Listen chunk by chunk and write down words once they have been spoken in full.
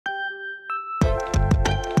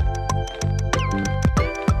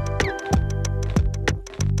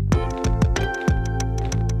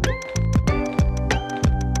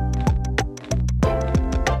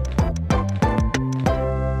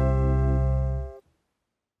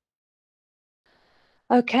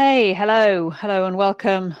Okay, hello, and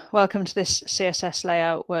welcome to this CSS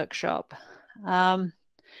layout workshop.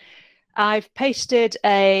 I've pasted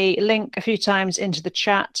a link a few times into the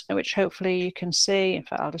chat, which hopefully you can see. In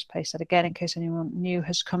fact, I'll just paste that again in case anyone new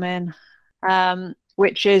has come in,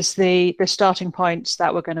 which is the starting points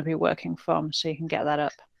that we're going to be working from, so you can get that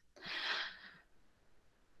up.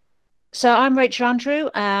 So I'm Rachel Andrew.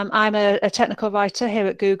 I'm a technical writer here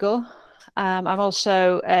at Google. I'm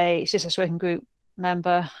also a CSS working group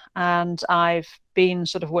member, and I've been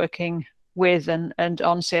sort of working with and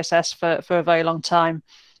on CSS for a very long time.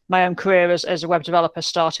 My own career as a web developer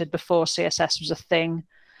started before CSS was a thing.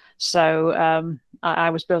 So I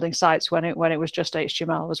was building sites when it was just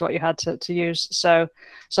HTML was what you had to use. So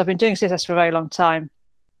I've been doing CSS for a very long time.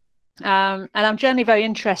 And I'm generally very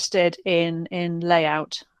interested in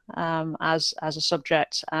layout as a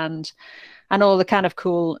subject, and all the kind of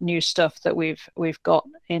cool new stuff that we've got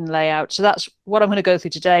in layout. So that's what I'm going to go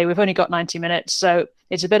through today. We've only got 90 minutes, so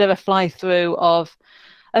it's a bit of a fly through of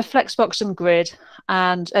flexbox and grid,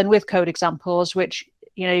 and with code examples, which,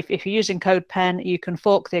 you know, if you're using CodePen, you can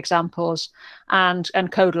fork the examples and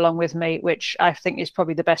code along with me, which I think is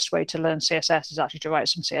probably the best way to learn CSS, is actually to write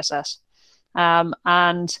some CSS.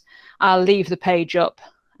 And I'll leave the page up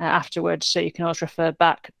afterwards, so you can always refer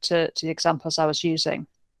back to the examples I was using.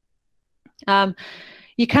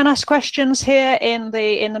 You can ask questions here in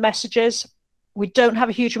the messages. We don't have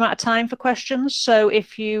a huge amount of time for questions, so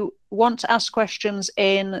if you want to ask questions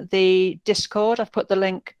in the Discord, I've put the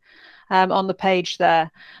link on the page there.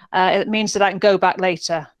 It means that I can go back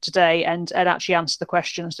later today and actually answer the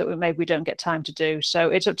questions that maybe we don't get time to do. So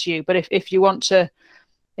it's up to you. But if you want to,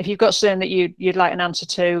 if you've got something that you'd like an answer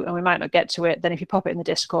to and we might not get to it, then if you pop it in the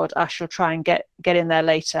Discord, I shall try and get in there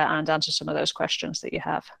later and answer some of those questions that you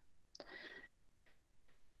have.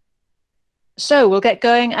 So we'll get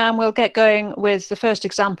going, and we'll get going with the first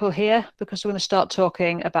example here, because we're going to start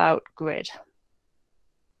talking about grid.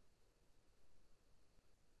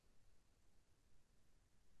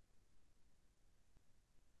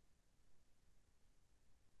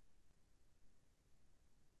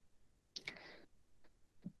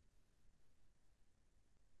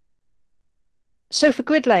 So for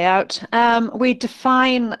grid layout, we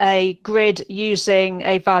define a grid using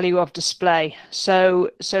a value of display.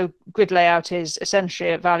 So grid layout is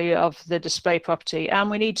essentially a value of the display property,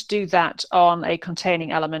 and we need to do that on a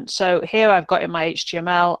containing element. So here I've got in my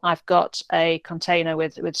HTML, I've got a container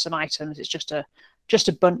with some items. It's just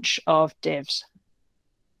a bunch of divs.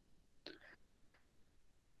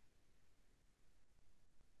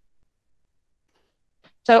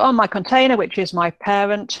 So on my container, which is my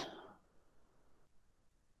parent,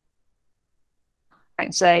 I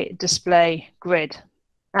can say display grid.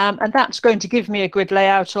 And that's going to give me a grid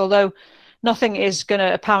layout, although nothing is going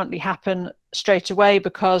to apparently happen straight away,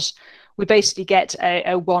 because we basically get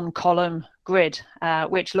a one column grid,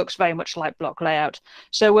 which looks very much like block layout.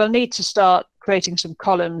 So we'll need to start creating some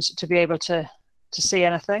columns to be able to see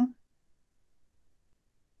anything.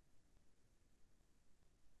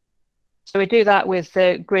 So we do that with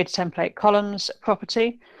the grid template columns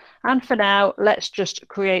property. And for now, let's just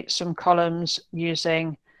create some columns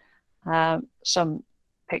using some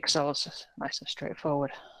pixels. Nice and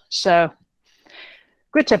straightforward. So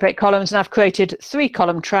grid template columns, and I've created 3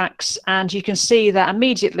 column tracks, and you can see that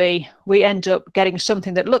immediately we end up getting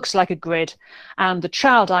something that looks like a grid, and the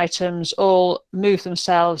child items all move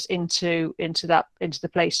themselves into the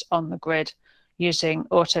place on the grid using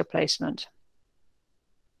auto placement.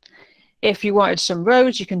 If you wanted some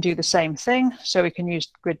rows, you can do the same thing. So we can use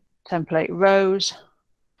grid template rows.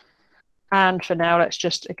 And for now, let's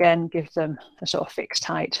just, again, give them a sort of fixed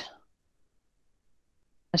height.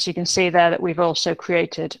 As you can see there, that we've also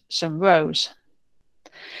created some rows.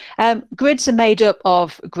 Grids are made up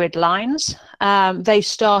of grid lines. They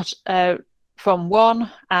start from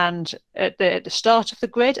 1 and at the start of the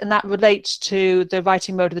grid, and that relates to the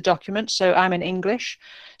writing mode of the document. So I'm in English,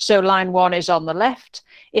 so line 1 is on the left.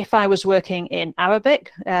 If I was working in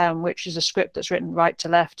Arabic, which is a script that's written right to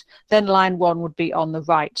left, then line 1 would be on the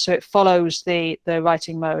right. So it follows the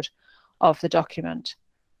writing mode of the document.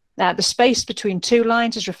 Now, the space between 2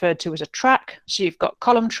 lines is referred to as a track. So you've got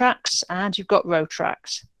column tracks and you've got row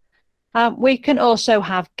tracks. We can also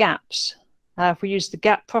have gaps. If we use the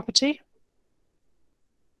gap property,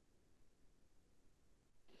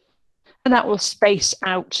 and that will space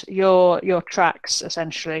out your tracks,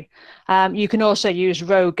 essentially. You can also use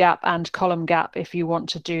row gap and column gap if you want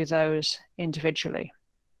to do those individually.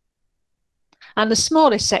 And the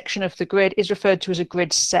smallest section of the grid is referred to as a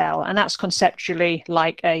grid cell, and that's conceptually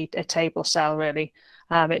like a table cell, really.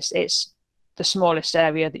 It's the smallest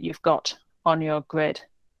area that you've got on your grid.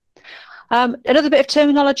 Another bit of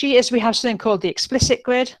terminology is we have something called the explicit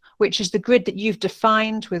grid, which is the grid that you've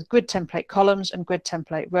defined with grid template columns and grid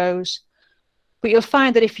template rows. But you'll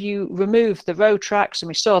find that if you remove the row tracks, and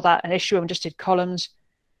we saw that an issue when we just did columns,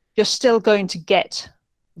 you're still going to get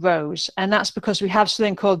rows. And that's because we have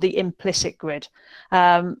something called the implicit grid.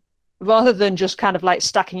 Rather than just kind of like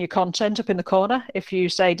stacking your content up in the corner, if you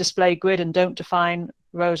say display grid and don't define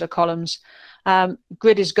rows or columns,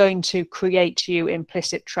 grid is going to create you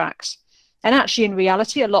implicit tracks. And actually, in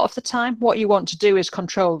reality, a lot of the time, what you want to do is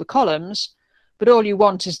control the columns, but all you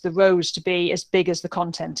want is the rows to be as big as the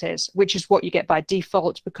content is, which is what you get by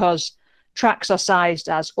default, because tracks are sized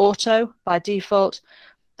as auto by default.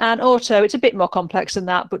 And auto, it's a bit more complex than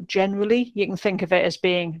that, but generally, you can think of it as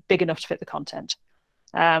being big enough to fit the content.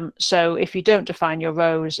 So if you don't define your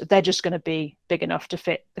rows, they're just going to be big enough to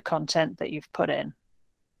fit the content that you've put in.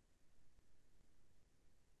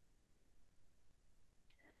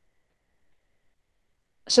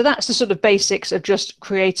 So that's the sort of basics of just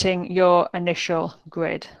creating your initial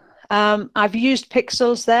grid. I've used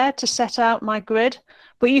pixels there to set out my grid,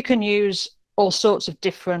 but you can use all sorts of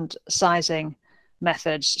different sizing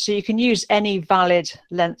methods. So you can use any valid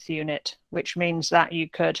length unit, which means that you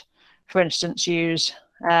could, for instance, use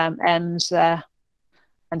M's there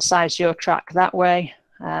and size your track that way.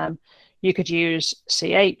 You could use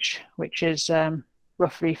CH, which is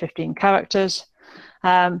roughly 15 characters.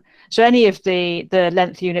 So any of the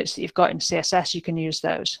length units that you've got in CSS, you can use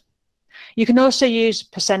those. You can also use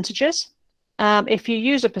percentages. If you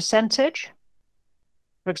use a percentage,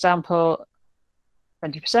 for example,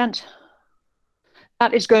 20%,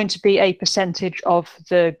 that is going to be a percentage of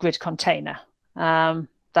the grid container.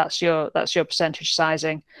 That's your percentage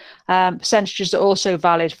sizing. Percentages are also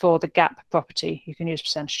valid for the gap property. You can use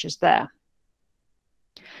percentages there.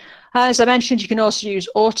 As I mentioned, you can also use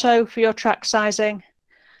auto for your track sizing,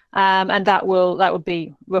 and that will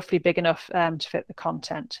be roughly big enough to fit the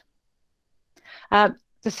content. The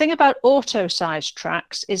thing about auto size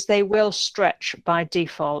tracks is they will stretch by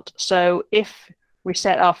default. So if we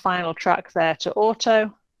set our final track there to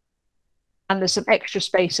auto, and there's some extra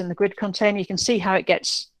space in the grid container, you can see how it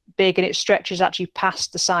gets big and it stretches actually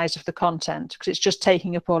past the size of the content because it's just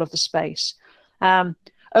taking up all of the space.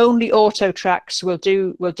 Only auto tracks will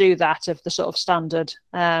do that of the sort of standard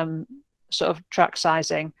sort of track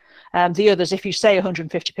sizing. The others, if you say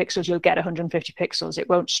 150 pixels, you'll get 150 pixels. It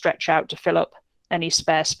won't stretch out to fill up any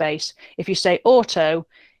spare space. If you say auto,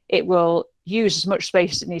 it will use as much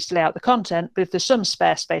space as it needs to lay out the content, but if there's some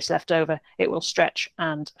spare space left over, it will stretch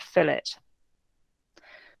and fill it.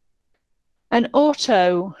 An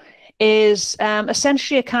auto is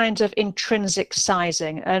essentially a kind of intrinsic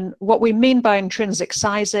sizing. And what we mean by intrinsic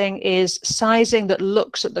sizing is sizing that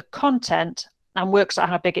looks at the content and works out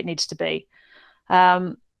how big it needs to be.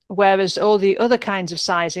 Whereas all the other kinds of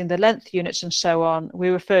sizing, the length units and so on, we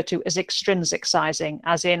refer to as extrinsic sizing,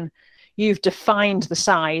 as in you've defined the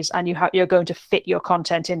size and you're going to fit your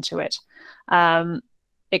content into it.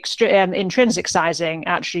 Intrinsic sizing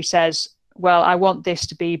actually says, well, I want this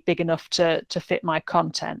to be big enough to fit my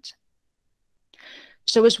content.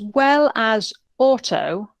 So as well as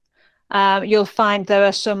auto, you'll find there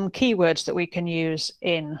are some keywords that we can use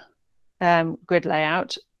in grid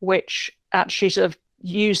layout, which actually sort of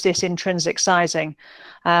use this intrinsic sizing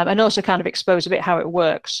and also kind of expose a bit how it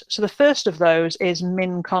works. So the first of those is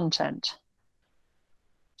min content.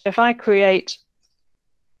 So if I create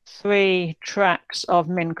 3 tracks of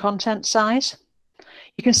min content size,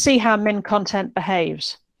 you can see how min content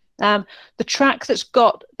behaves. The track that's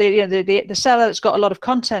got the cell that's got a lot of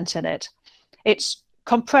content in it, it's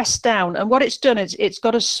compressed down, and what it's done is it's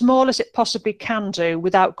got as small as it possibly can do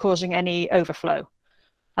without causing any overflow,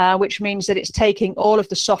 which means that it's taking all of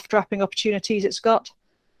the soft wrapping opportunities it's got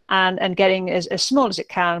and getting as small as it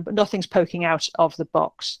can, but nothing's poking out of the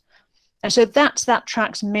box. And so that's that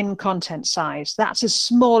track's min content size. That's as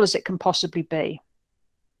small as it can possibly be.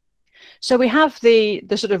 So we have the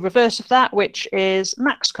sort of reverse of that, which is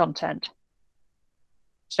max content.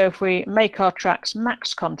 So if we make our tracks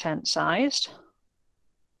max content sized,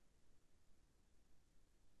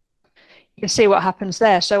 you can see what happens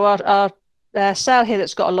there. So our cell here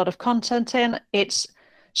that's got a lot of content in, it's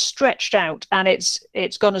stretched out and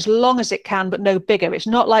it's gone as long as it can, but no bigger. It's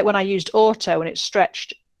not like when I used auto and it's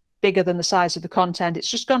stretched bigger than the size of the content.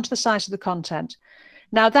 It's just gone to the size of the content.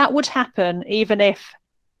 Now that would happen even if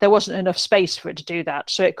there wasn't enough space for it to do that.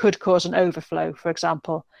 So it could cause an overflow, for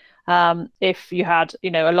example. If you had,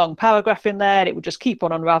 a long paragraph in there, it would just keep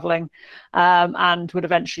on unraveling and would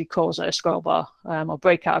eventually cause a scroll bar or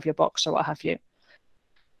break out of your box or what have you.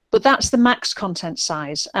 But that's the max content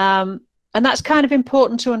size. And that's kind of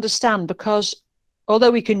important to understand, because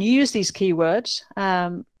although we can use these keywords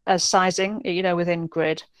as sizing, within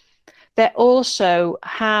grid, they're also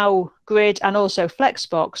how grid and also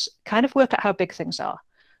flexbox kind of work out how big things are.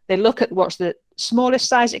 They look at what's the smallest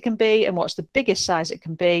size it can be and what's the biggest size it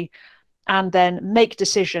can be, and then make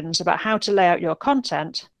decisions about how to lay out your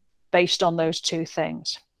content based on those two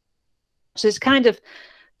things. So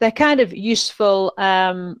they're kind of useful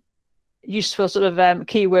sort of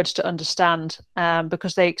keywords to understand,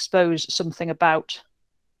 because they expose something about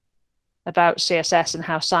CSS and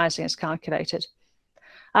how sizing is calculated.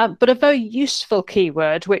 But a very useful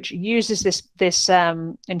keyword which uses this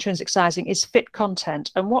intrinsic sizing is fit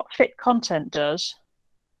content. And what fit content does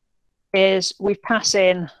is we pass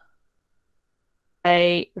in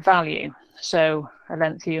a value, so a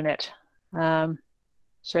length unit.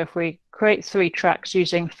 So if we create 3 tracks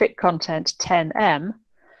using fit content 10M,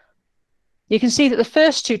 you can see that the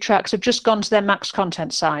first 2 tracks have just gone to their max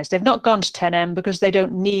content size. They've not gone to 10M because they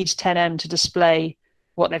don't need 10M to display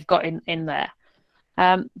what they've got in there.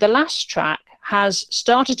 The last track has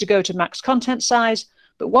started to go to max content size,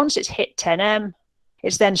 but once it's hit 10M,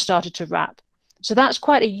 it's then started to wrap. So that's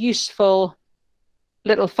quite a useful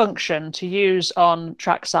little function to use on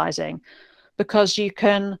track sizing, because you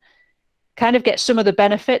can kind of get some of the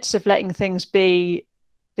benefits of letting things be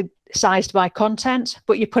sized by content,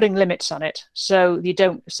 but you're putting limits on it. So you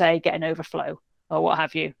don't, say, get an overflow or what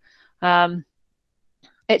have you.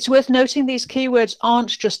 It's worth noting these keywords aren't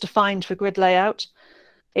just defined for grid layout.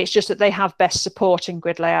 It's just that they have best support in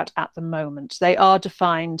grid layout at the moment. They are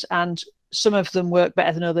defined, and some of them work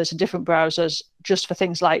better than others in different browsers, just for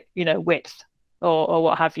things like, width or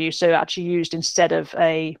what have you. So actually used instead of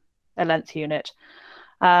a length unit.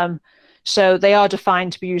 So they are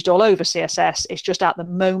defined to be used all over CSS. It's just at the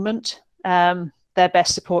moment, their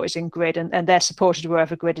best support is in grid, and they're supported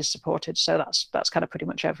wherever grid is supported. So that's kind of pretty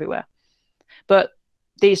much everywhere. But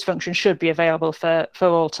these functions should be available for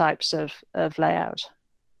all types of layout.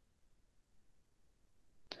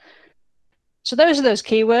 So those are those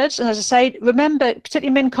keywords. And as I say, remember,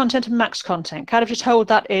 particularly min content and max content, kind of just hold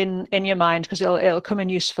that in your mind, because it'll come in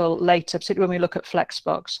useful later, particularly when we look at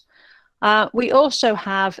flexbox. We also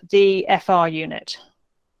have the FR unit.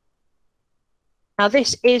 Now,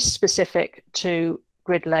 this is specific to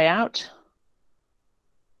grid layout,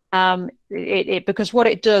 because what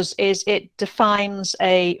it does is it defines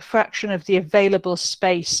a fraction of the available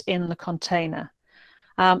space in the container.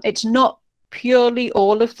 It's not purely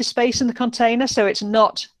all of the space in the container, so it's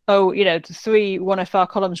not, the 3 1FR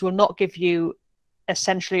columns will not give you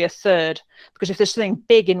essentially a third, because if there's something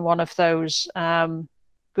big in one of those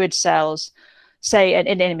grid cells, say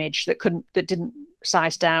an image that didn't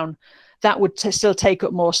size down, that would still take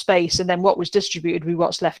up more space, and then what was distributed would be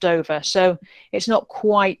what's left over. So it's not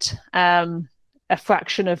quite a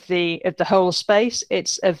fraction of the whole space,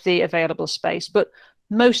 it's of the available space. But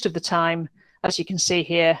most of the time, as you can see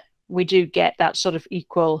here, we do get that sort of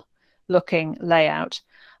equal looking layout.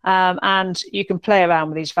 And you can play around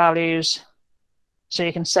with these values. So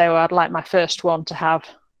you can say, well, I'd like my first one to have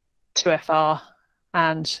 2FR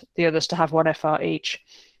and the others to have 1FR each.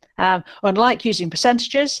 Unlike using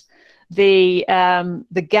percentages, the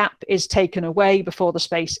gap is taken away before the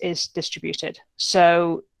space is distributed.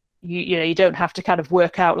 So you don't have to kind of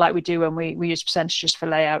work out, like we do when we use percentages for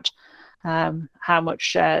layout, how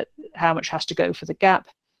much has to go for the gap.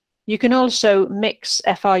 You can also mix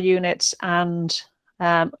FR units and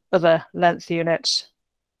other length units.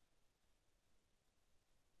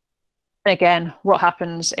 Again, what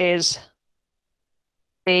happens is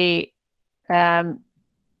the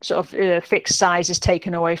sort of fixed size is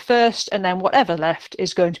taken away first, and then whatever left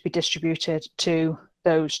is going to be distributed to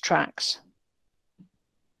those tracks.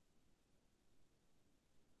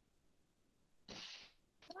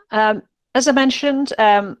 As I mentioned,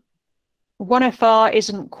 1FR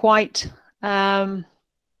isn't quite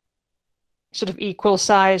sort of equal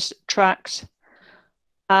size tracks,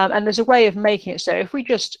 and there's a way of making it so if we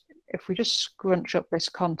just scrunch up this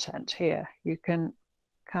content here, you can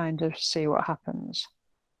kind of see what happens.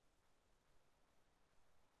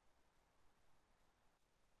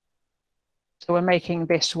 So we're making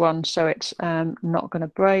this one so it's not going to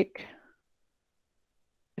break.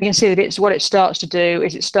 You can see that what it starts to do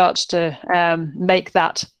is it starts to make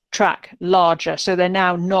that track larger. So they're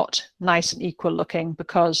now not nice and equal looking,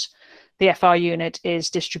 because the FR unit is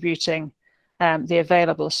distributing the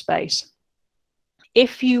available space.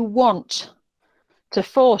 If you want to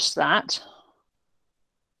force that,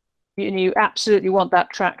 you absolutely want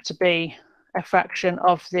that track to be a fraction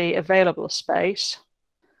of the available space,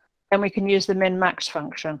 then we can use the min-max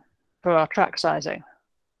function for our track sizing.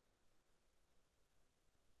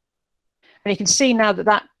 And you can see now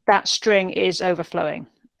that that string is overflowing.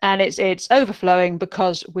 And it's overflowing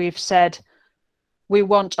because we've said we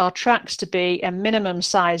want our tracks to be a minimum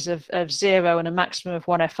size of 0 and a maximum of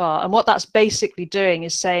 1 FR. And what that's basically doing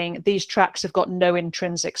is saying these tracks have got no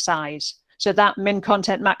intrinsic size. So that min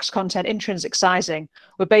content, max content, intrinsic sizing,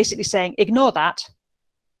 we're basically saying ignore that,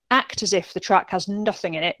 act as if the track has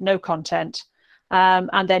nothing in it, no content,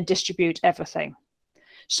 and then distribute everything.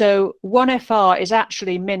 So 1FR is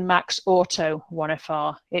actually min max auto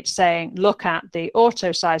 1FR. It's saying look at the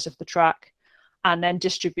auto size of the track and then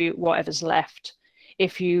distribute whatever's left.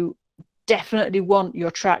 If you definitely want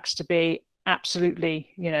your tracks to be absolutely,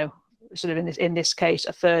 you know, sort of in this case,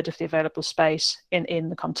 a third of the available space in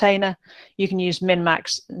the container, you can use min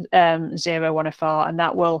max 0 1FR, and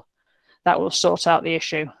that will sort out the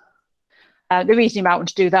issue. The reason you might want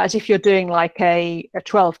to do that is if you're doing like a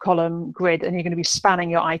 12-column grid and you're going to be spanning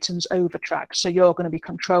your items over tracks, so you're going to be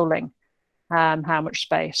controlling how much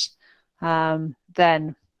space, then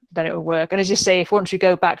it will work. And as you say, if once you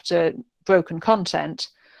go back to broken content,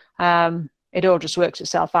 it all just works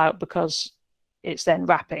itself out because it's then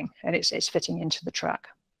wrapping and it's fitting into the track.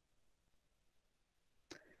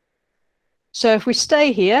 So if we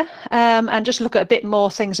stay here and just look at a bit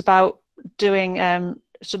more things about doing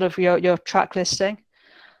sort of your track listing.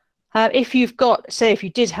 If you've got, say, if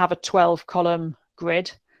you did have a 12-column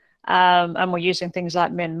grid and we're using things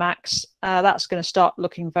like min max, that's going to start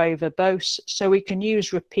looking very verbose. So we can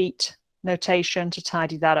use repeat notation to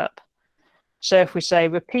tidy that up. So if we say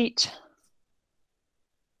repeat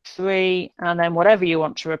 3 and then whatever you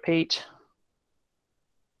want to repeat,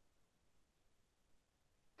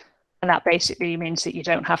 and that basically means that you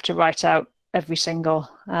don't have to write out every single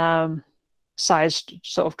sized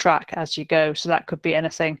sort of track as you go. So that could be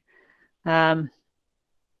anything. That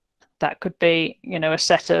could be, you know, a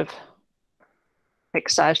set of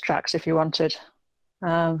fixed size tracks if you wanted,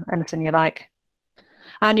 anything you like.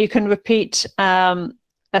 And you can repeat a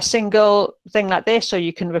single thing like this, or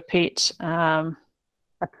you can repeat a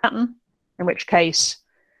pattern, in which case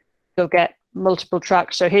you'll get multiple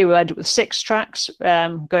tracks. So here we'll end up with 6 tracks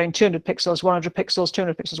going 200 pixels, 100 pixels,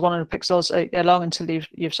 200 pixels, 100 pixels along until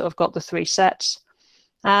you've sort of got the 3 sets.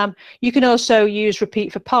 You can also use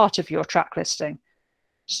repeat for part of your track listing.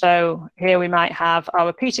 So here we might have our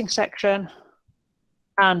repeating section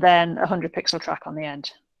and then a 100 pixel track on the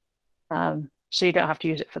end. So you don't have to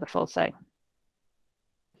use it for the full thing.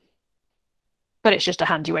 But it's just a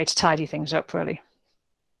handy way to tidy things up, really.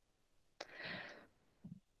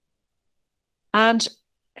 And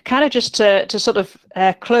kind of just to sort of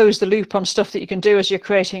close the loop on stuff that you can do as you're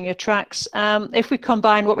creating your tracks, if we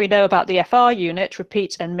combine what we know about the FR unit,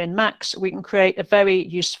 repeat and min max, we can create a very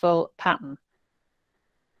useful pattern.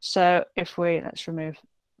 So if we, let's remove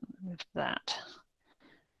that.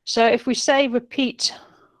 So if we say repeat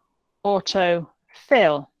auto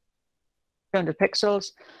fill 200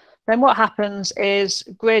 pixels, then what happens is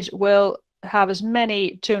grid will have as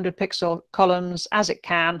many 200 pixel columns as it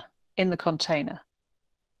can in the container.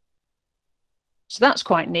 So that's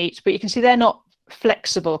quite neat, but you can see they're not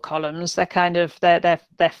flexible columns. They're kind of, they're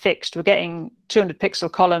fixed. We're getting 200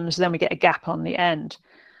 pixel columns, then we get a gap on the end.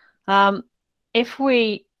 If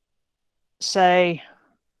we say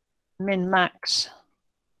min max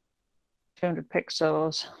 200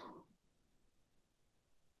 pixels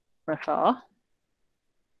FR,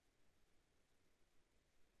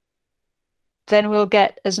 then we'll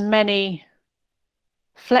get as many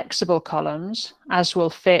flexible columns as will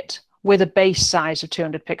fit with a base size of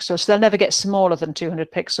 200 pixels. So they'll never get smaller than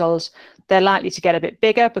 200 pixels. They're likely to get a bit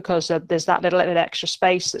bigger because there's that little extra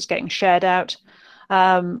space that's getting shared out.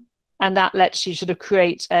 And that lets you sort of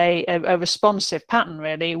create a responsive pattern,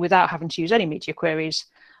 really, without having to use any media queries,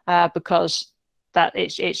 because that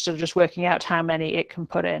it's sort of just working out how many it can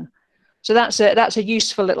put in. So that's a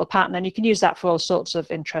useful little pattern, and you can use that for all sorts of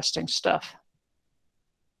interesting stuff.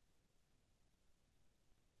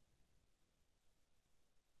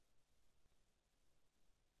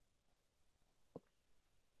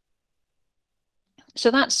 So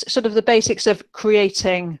that's sort of the basics of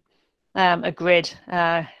creating a grid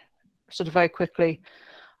sort of very quickly.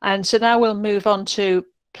 And so now we'll move on to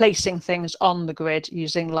placing things on the grid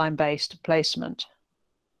using line-based placement.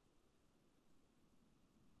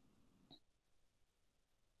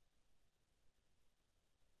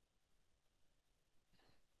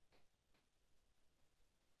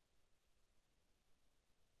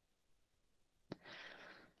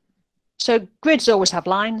 So grids always have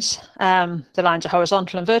lines. The lines are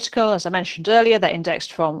horizontal and vertical. As I mentioned earlier, they're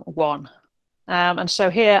indexed from 1. And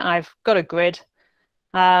so here I've got a grid.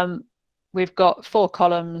 we've got 4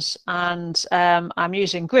 columns, and I'm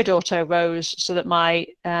using grid auto rows so that my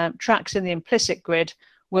tracks in the implicit grid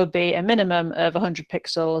will be a minimum of 100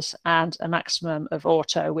 pixels and a maximum of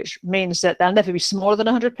auto, which means that they'll never be smaller than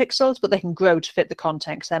 100 pixels, but they can grow to fit the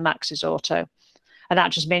content because their max is auto. And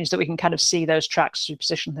that just means that we can kind of see those tracks as we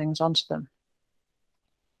position things onto them.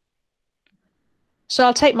 So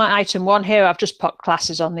I'll take my item 1 here. I've just put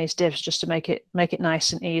classes on these divs just to make it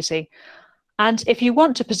nice and easy. And if you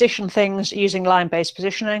want to position things using line-based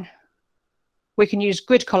positioning, we can use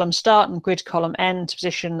grid column start and grid column end to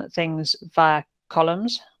position things via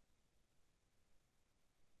columns.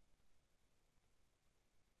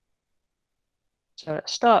 So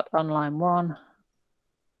let's start on line 1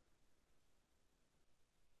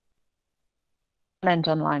 and end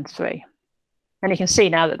on line 3. And you can see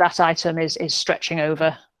now that that item is stretching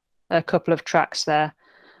over a couple of tracks there.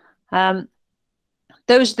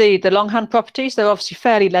 Those are the longhand properties. They're obviously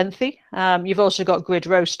fairly lengthy. You've also got grid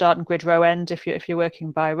row start and grid row end if you're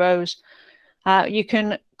working by rows. You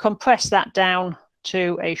can compress that down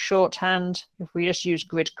to a shorthand if we just use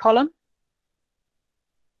grid column,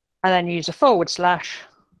 and then use a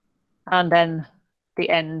 / and then the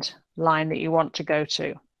end line that you want to go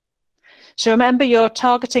to. So remember, you're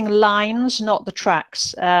targeting lines, not the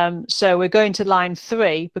tracks. So we're going to line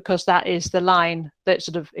 3 because that is the line that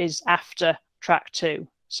sort of is after track 2.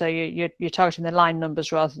 So you're targeting the line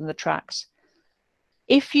numbers rather than the tracks.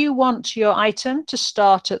 If you want your item to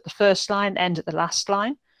start at the first line, end at the last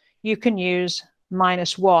line, you can use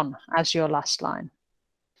 -1 as your last line.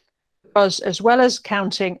 Because as well as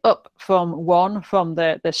counting up from 1 from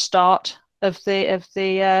the start of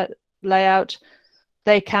the layout,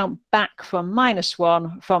 they count back from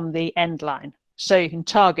 -1 from the end line. So you can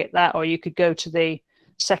target that, or you could go to the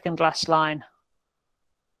second last line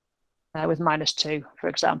with -2, for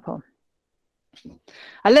example.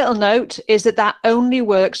 A little note is that that only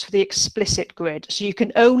works for the explicit grid. So you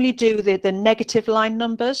can only do the negative line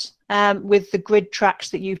numbers with the grid tracks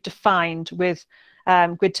that you've defined with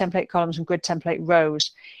grid template columns and grid template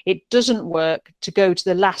rows. It doesn't work to go to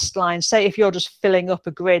the last line. Say if you're just filling up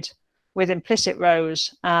a grid with implicit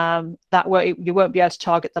rows, you won't be able to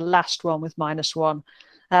target the last one with -1.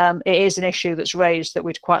 It is an issue that's raised that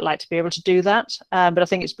we'd quite like to be able to do that, but I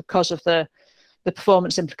think it's because of the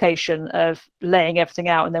performance implication of laying everything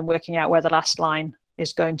out and then working out where the last line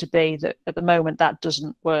is going to be, that at the moment that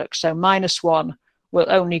doesn't work. So -1 will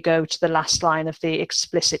only go to the last line of the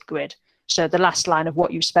explicit grid. So the last line of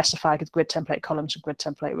what you specified with grid template columns and grid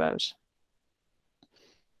template rows.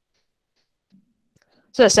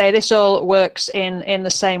 So I say this all works in the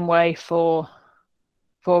same way for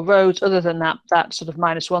rows, other than that sort of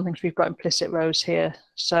 -1 things. We've got implicit rows here.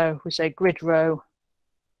 So we say grid row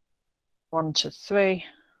 1 to 3.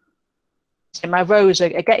 So my rows are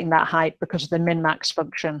getting that height because of the min-max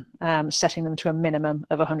function, setting them to a minimum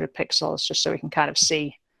of 100 pixels, just so we can kind of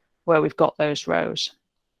see where we've got those rows.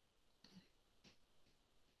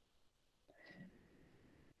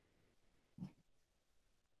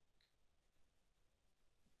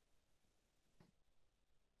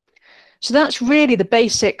 So that's really the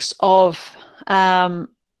basics of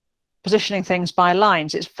positioning things by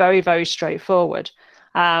lines. It's very, very straightforward.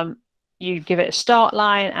 You give it a start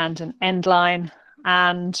line and an end line,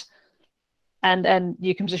 and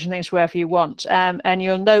you can position things wherever you want. And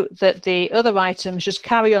you'll note that the other items just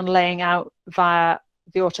carry on laying out via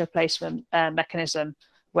the auto placement mechanism,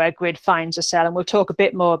 where grid finds a cell. And we'll talk a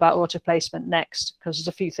bit more about auto placement next, because there's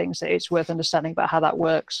a few things that it's worth understanding about how that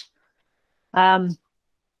works.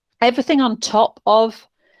 Everything on top of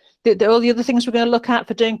all the other things we're going to look at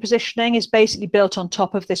for doing positioning is basically built on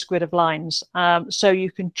top of this grid of lines. So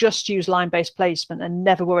you can just use line-based placement and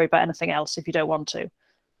never worry about anything else if you don't want to.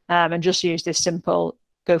 And just use this simple,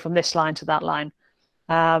 go from this line to that line,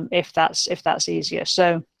 if that's easier.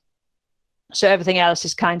 So everything else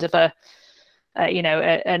is kind of a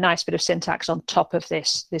nice bit of syntax on top of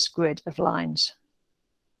this grid of lines.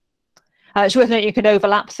 It's worth noting you can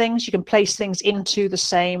overlap things. You can place things into the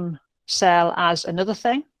same cell as another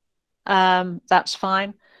thing. That's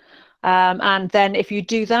fine. And then if you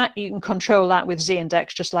do that, you can control that with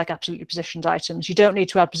z-index, just like absolutely positioned items. You don't need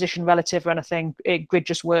to add position relative or anything. Grid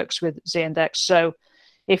just works with z-index. So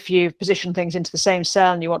if you position things into the same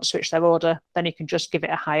cell and you want to switch their order, then you can just give it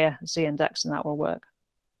a higher z-index and that will work.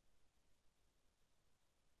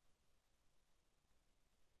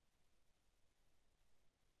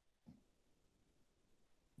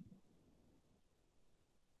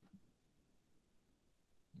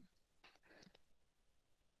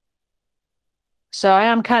 So I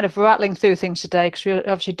am kind of rattling through things today because we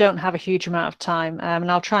obviously don't have a huge amount of time,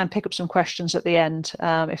 and I'll try and pick up some questions at the end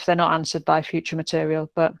if they're not answered by future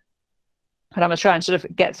material. But I'm going to try and sort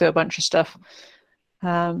of get through a bunch of stuff.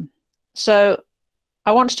 So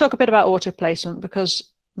I want to talk a bit about auto placement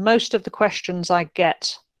because most of the questions I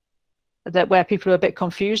get that where people are a bit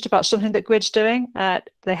confused about something that Grid's doing,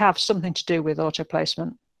 they have something to do with auto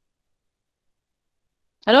placement.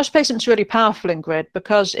 And auto placement is really powerful in Grid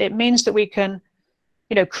because it means that we can,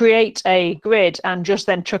 create a grid and just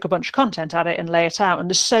then chuck a bunch of content at it and lay it out. And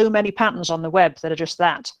there's so many patterns on the web that are just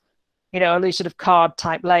that. All these sort of card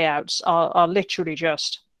type layouts are literally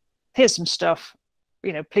just, here's some stuff,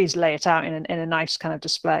 please lay it out in a nice kind of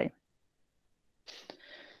display.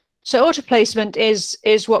 So auto placement is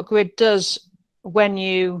what Grid does when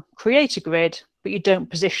you create a grid, but you don't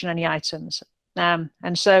position any items. And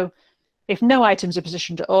so if no items are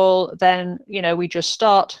positioned at all, then, we just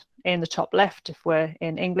start in the top left if we're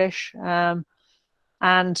in English, and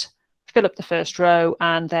fill up the first row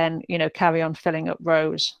and then, carry on filling up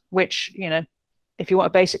rows, which, if you want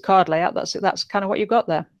a basic card layout, that's kind of what you've got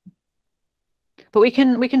there. But we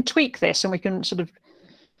can tweak this and we can sort of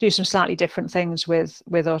do some slightly different things with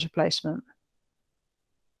auto placement.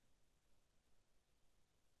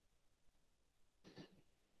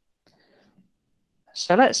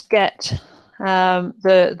 So let's get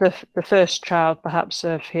the first child perhaps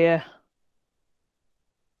of here.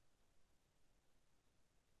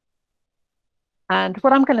 And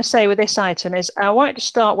what I'm going to say with this item is I want it to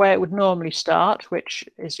start where it would normally start, which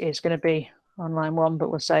is going to be on line 1, but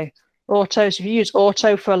we'll say auto. So if you use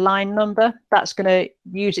auto for a line number, that's going to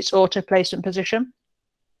use its auto placement position.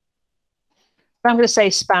 But I'm going to say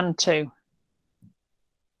span 2.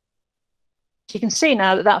 So you can see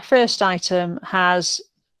now that first item has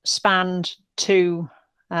spanned two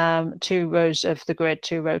rows of the grid,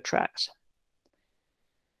 2 row tracks.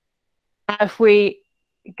 Now if we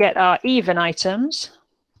get our even items,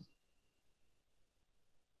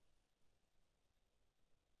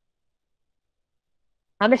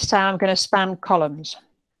 and this time I'm going to span columns.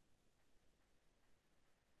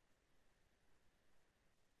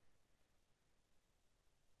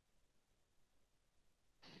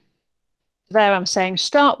 There I'm saying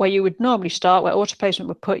start where you would normally start, where auto placement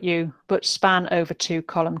would put you, but span over 2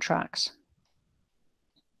 column tracks.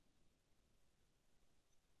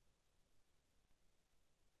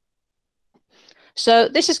 So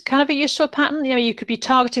this is kind of a useful pattern. You could be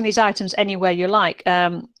targeting these items anywhere you like.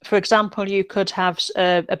 For example, you could have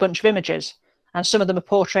a bunch of images, and some of them are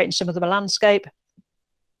portrait and some of them are landscape,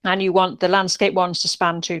 and you want the landscape ones to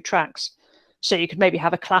span 2 tracks. So you could maybe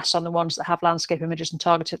have a class on the ones that have landscape images and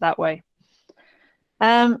target it that way.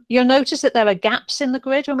 You'll notice that there are gaps in the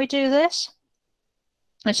grid when we do this.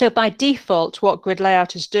 And so by default, what grid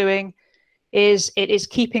layout is doing is it is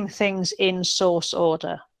keeping things in source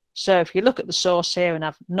order. So if you look at the source here, and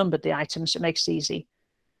I've numbered the items, it makes it easy.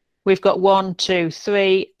 We've got 1, 2,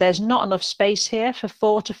 3. There's not enough space here for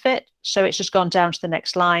 4 to fit. So it's just gone down to the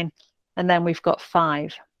next line. And then we've got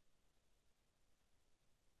 5.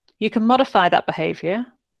 You can modify that behavior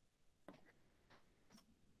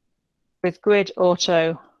with grid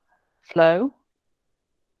auto flow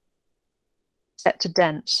set to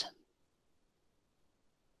dense.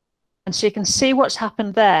 And so you can see what's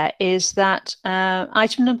happened there is that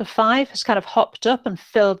item number 5 has kind of hopped up and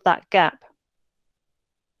filled that gap.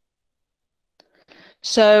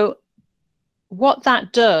 So what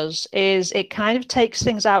that does is it kind of takes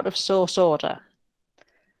things out of source order.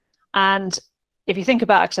 And if you think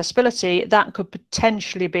about accessibility, that could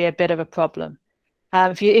potentially be a bit of a problem.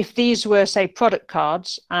 If these were, say, product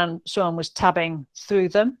cards and someone was tabbing through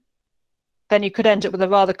them, then you could end up with a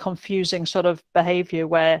rather confusing sort of behavior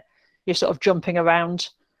where you're sort of jumping around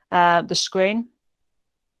the screen.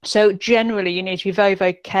 So generally, you need to be very,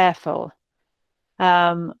 very careful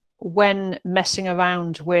when messing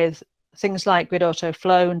around with things like grid auto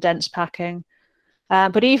flow and dense packing.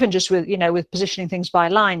 But even just with, with positioning things by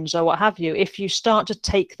lines or what have you, if you start to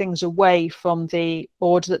take things away from the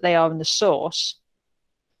order that they are in the source,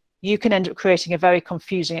 you can end up creating a very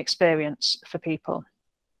confusing experience for people.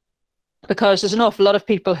 Because there's an awful lot of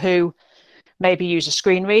people who maybe use a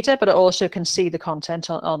screen reader, but also can see the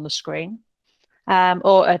content on the screen,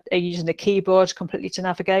 or are using the keyboard completely to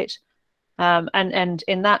navigate. And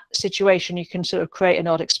in that situation, you can sort of create an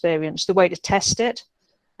odd experience. The way to test it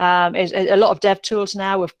is a lot of dev tools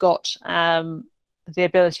now have got the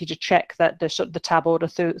ability to check that the tab order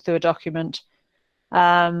through a document.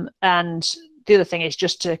 And the other thing is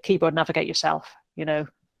just to keyboard navigate yourself,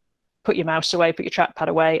 put your mouse away, put your trackpad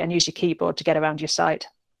away, and use your keyboard to get around your site.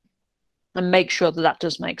 And make sure that that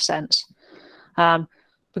does make sense.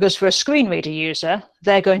 Because for a screen reader user,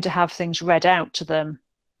 they're going to have things read out to them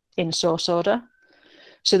in source order.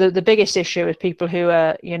 So the biggest issue is people who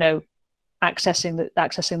are, accessing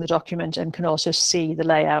the document and can also see the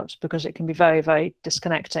layout, because it can be very, very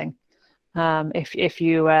disconnecting if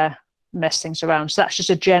you mess things around. So that's just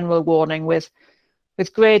a general warning with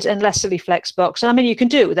grid and less silly flexbox. And I mean, you can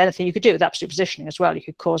do it with anything. You could do it with absolute positioning as well. You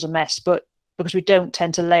could cause a mess, but because we don't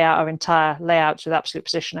tend to lay out our entire layouts with absolute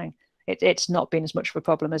positioning, it's not been as much of a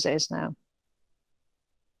problem as it is now.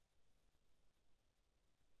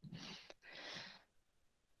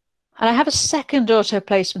 And I have a second auto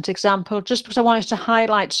placement example just because I wanted to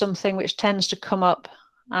highlight something which tends to come up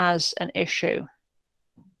as an issue.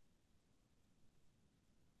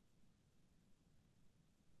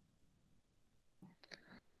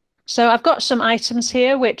 So I've got some items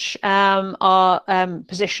here which are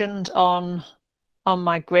positioned on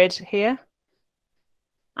my grid here,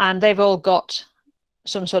 and they've all got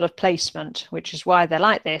some sort of placement, which is why they're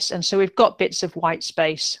like this. And so we've got bits of white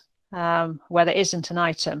space where there isn't an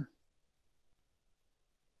item.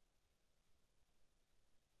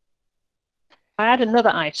 I add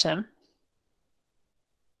another item.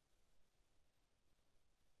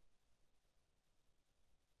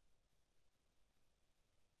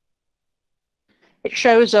 It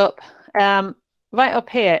shows up right up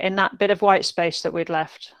here in that bit of white space that we'd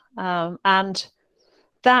left. And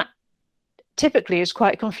that typically is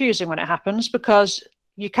quite confusing when it happens, because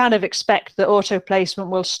you kind of expect that auto placement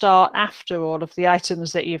will start after all of the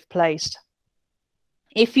items that you've placed.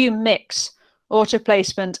 If you mix auto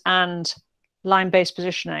placement and line-based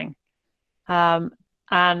positioning, and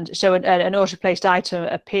so an auto-placed item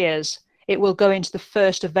appears, it will go into the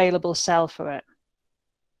first available cell for it.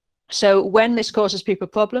 So when this causes people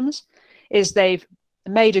problems is they've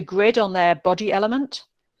made a grid on their body element,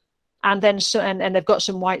 and then and they've got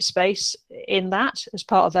some white space in that as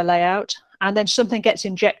part of their layout, and then something gets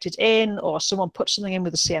injected in, or someone puts something in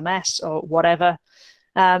with a CMS or whatever,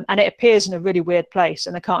 and it appears in a really weird place,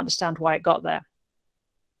 and they can't understand why it got there.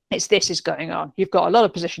 This is going on. You've got a lot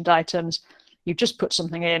of positioned items, you've just put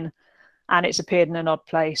something in, and it's appeared in an odd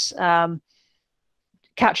place.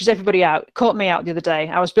 Catches everybody out. Caught me out the other day.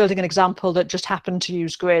 I was building an example that just happened to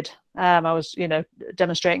use grid. I was,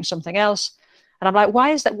 demonstrating something else, and I'm like,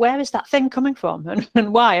 where is that thing coming from,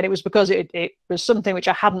 and why? And it was because it was something which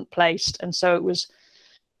I hadn't placed, and so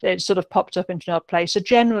it sort of popped up into an odd place. So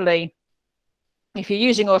generally, if you're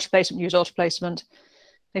using auto placement, use auto placement.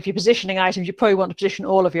 If you're positioning items, you probably want to position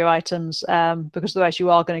all of your items, because otherwise you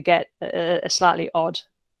are going to get a slightly odd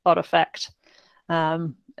effect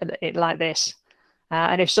like this.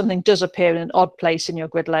 And if something does appear in an odd place in your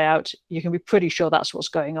grid layout, you can be pretty sure that's what's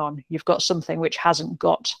going on. You've got something which hasn't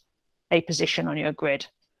got a position on your grid.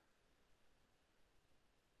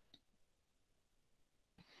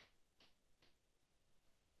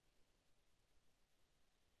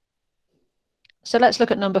 So let's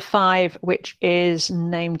look at number 5, which is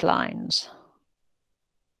named lines.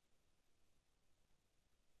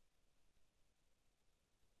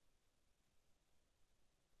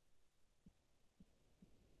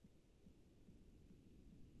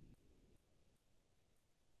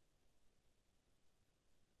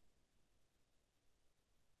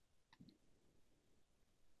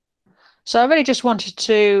 So I really just wanted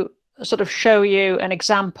to sort of show you an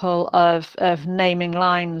example of naming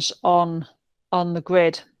lines on the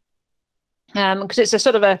grid, because it's a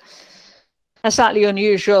sort of a slightly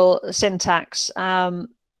unusual syntax. And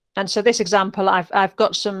so this example, I've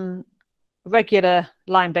got some regular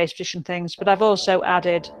line-based position things, but I've also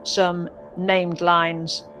added some named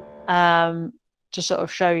lines to sort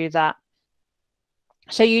of show you that.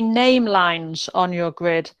 So you name lines on your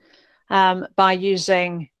grid by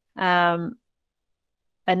using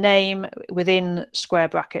a name within square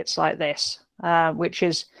brackets like this, which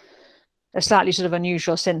is a slightly sort of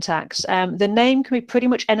unusual syntax. The name can be pretty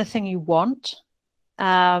much anything you want,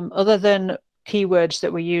 other than keywords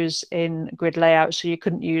that we use in grid layout. So you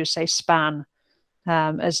couldn't use, say, span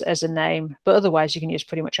as a name, but otherwise you can use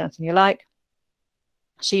pretty much anything you like.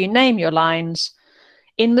 So you name your lines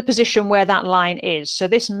in the position where that line is. So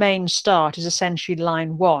this main start is essentially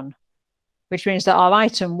line 1, which means that our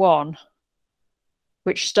item 1,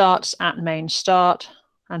 which starts at main start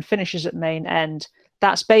and finishes at main end,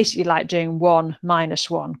 that's basically like doing 1 minus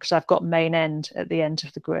 1, because I've got main end at the end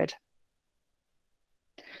of the grid.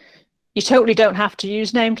 You totally don't have to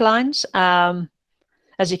use named lines.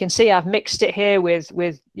 As you can see, I've mixed it here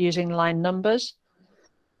with using line numbers.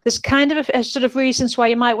 There's kind of a sort of reasons why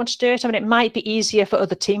you might want to do it. I mean, it might be easier for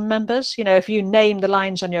other team members. If you name the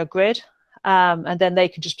lines on your grid, and then they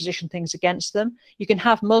can just position things against them. You can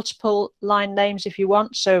have multiple line names if you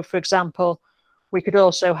want. So, for example, we could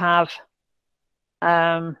also have,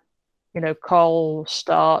 col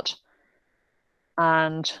start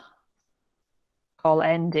and col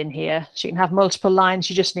end in here. So you can have multiple lines.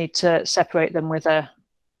 You just need to separate them with a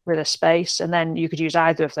space, and then you could use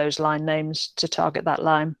either of those line names to target that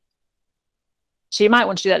line. So you might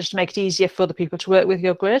want to do that just to make it easier for the people to work with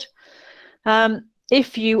your grid.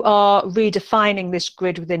 If you are redefining this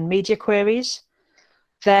grid within media queries,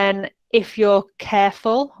 then if you're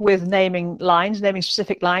careful with naming lines, naming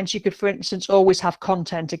specific lines, you could, for instance, always have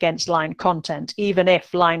content against line content, even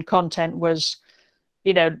if line content was,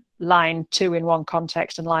 line 2 in one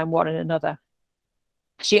context and line 1 in another.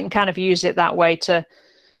 So you can kind of use it that way to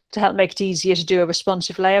help make it easier to do a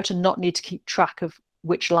responsive layout and not need to keep track of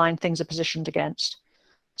which line things are positioned against.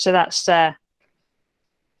 So that's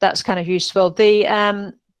kind of useful.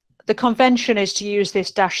 The convention is to use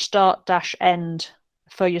this -start -end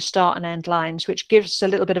for your start and end lines, which gives a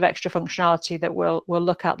little bit of extra functionality that we'll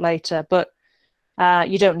look at later, but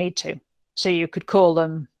you don't need to. So you could call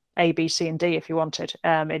them A, B, C, and D if you wanted.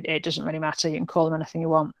 It doesn't really matter. You can call them anything you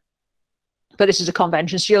want. But this is a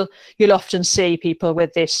convention, so you'll often see people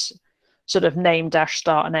with this sort of name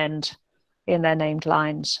 -start and end in their named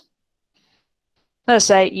lines. Let's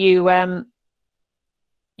say you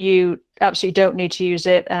absolutely don't need to use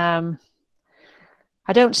it.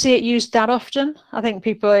 I don't see it used that often. I think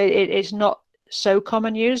people, it's not so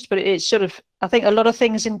common used, but it's sort of, I think a lot of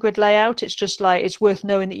things in grid layout, it's just like, it's worth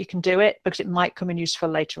knowing that you can do it because it might come in useful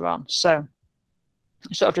later on. So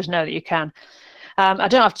sort of just know that you can. I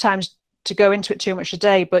don't have time to go into it too much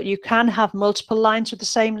today, but you can have multiple lines with the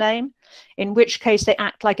same name, in which case they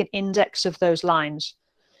act like an index of those lines.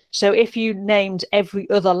 So if you named every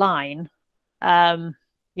other line, a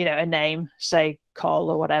name, say col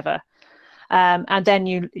or whatever, and then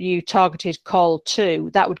you targeted col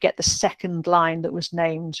 2, that would get the second line that was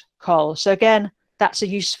named col. So again, that's a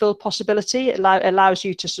useful possibility. It allows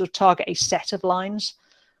you to sort of target a set of lines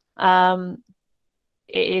rather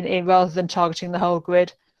than targeting the whole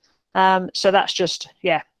grid. So that's just,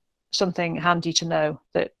 something handy to know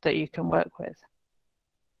that you can work with.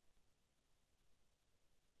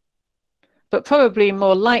 But probably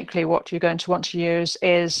more likely what you're going to want to use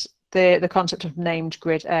is the concept of named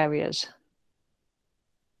grid areas.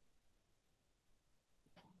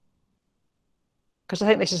 Because I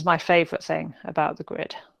think this is my favorite thing about the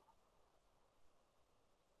grid.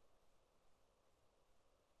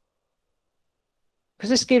 Because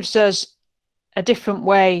this gives us a different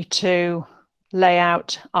way to lay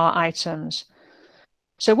out our items.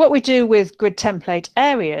 So what we do with grid template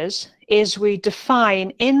areas is we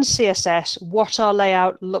define in CSS what our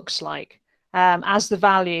layout looks like as the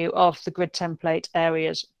value of the grid template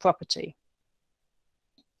areas property.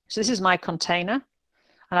 So this is my container,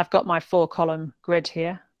 and I've got my 4-column grid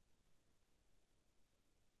here.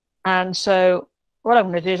 And so what I'm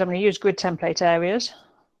going to do is I'm going to use grid template areas.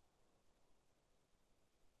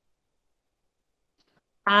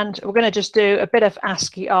 And we're going to just do a bit of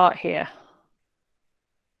ASCII art here,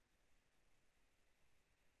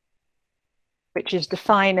 which is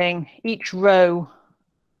defining each row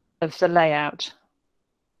of the layout.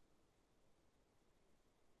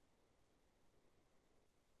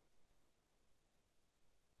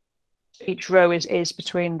 Each row is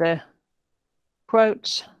between the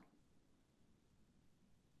quotes.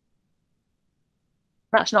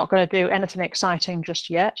 That's not going to do anything exciting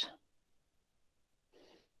just yet.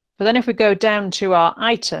 But then if we go down to our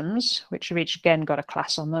items, which have each again got a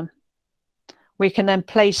class on them, we can then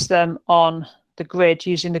place them on the grid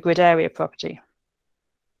using the grid area property.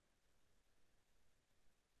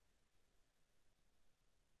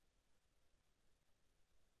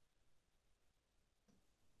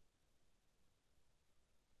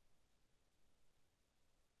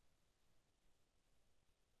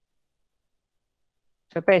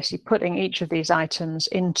 So basically putting each of these items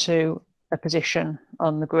into a position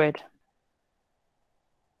on the grid.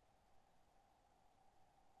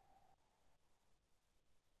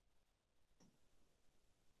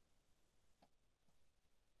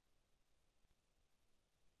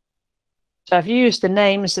 So I've used the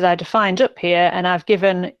names that I defined up here, and I've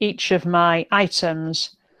given each of my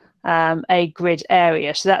items a grid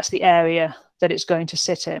area. So that's the area that it's going to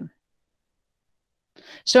sit in.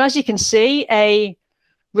 So as you can see, a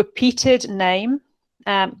repeated name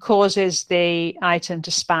causes the item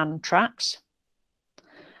to span tracks.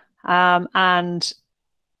 And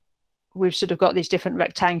we've sort of got these different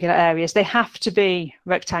rectangular areas. They have to be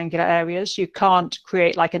rectangular areas. You can't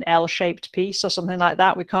create like an L-shaped piece or something like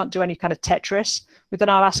that. We can't do any kind of Tetris. within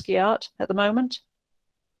our ASCII art at the moment.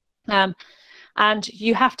 And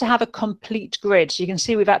you have to have a complete grid. So you can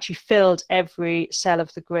see we've actually filled every cell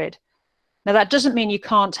of the grid. Now, that doesn't mean you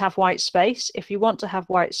can't have white space. If you want to have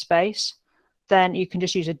white space, then you can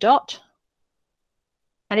just use a dot.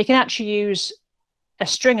 And you can actually use a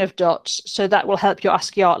string of dots, so that will help your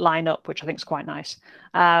ASCII art line up, which I think is quite nice.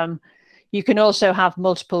 You can also have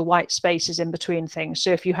multiple white spaces in between things.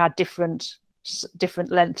 So if you had different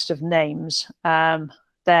lengths of names,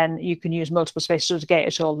 then you can use multiple spaces to get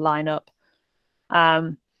it all line up.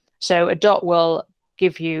 So a dot will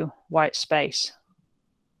give you white space.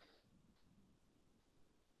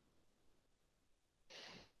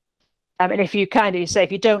 And if you say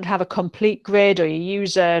if you don't have a complete grid, or you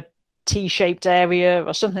use a T-shaped area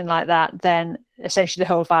or something like that, then essentially the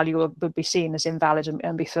whole value would be seen as invalid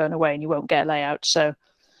and be thrown away, and you won't get a layout. So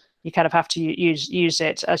you kind of have to use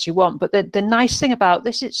it as you want. But the nice thing about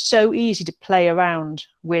this, it's so easy to play around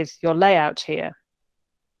with your layout here.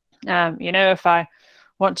 You know, if I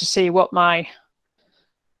want to see what my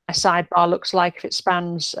sidebar looks like if it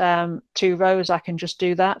spans 2 rows, I can just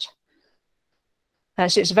do that.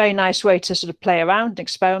 So it's a very nice way to sort of play around and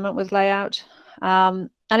experiment with layout. And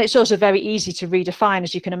it's also very easy to redefine,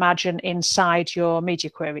 as you can imagine, inside your media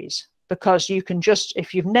queries, because you can just,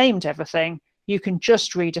 if you've named everything, you can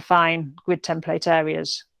just redefine grid template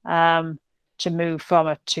areas to move from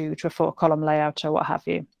a 2 to a 4 column layout or what have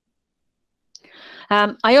you.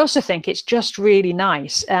 I also think it's just really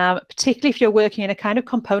nice, particularly if you're working in a kind of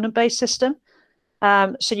component-based system.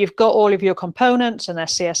 So you've got all of your components and their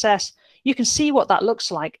CSS. You can see what that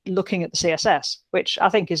looks like looking at the CSS, which I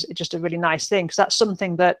think is just a really nice thing, because that's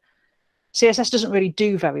something that CSS doesn't really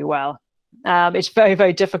do very well. It's very,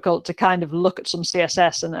 very difficult to kind of look at some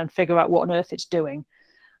CSS and figure out what on earth it's doing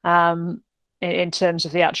in terms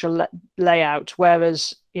of the actual layout.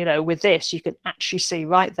 Whereas, you know, with this, you can actually see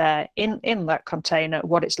right there in that container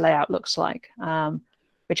what its layout looks like,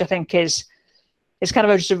 which I think is kind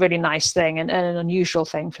of just a really nice thing and an unusual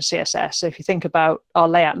thing for CSS. So if you think about our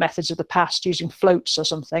layout methods of the past using floats or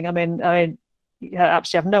something, I mean, you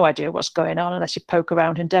absolutely have no idea what's going on unless you poke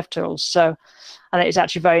around in DevTools. So, and it's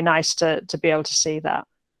actually very nice to be able to see that.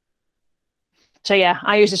 So yeah,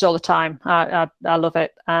 I use this all the time. I love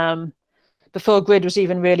it. Before grid was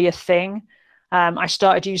even really a thing, I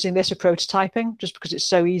started using this for prototyping just because it's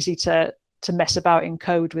so easy to mess about in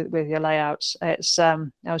code with your layouts. It's I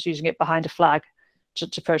was using it behind a flag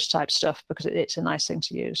to prototype stuff because it's a nice thing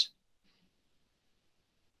to use.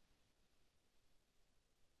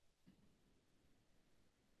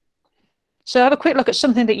 So have a quick look at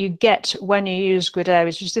something that you get when you use grid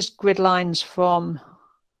areas, which is this grid lines from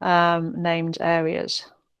named areas.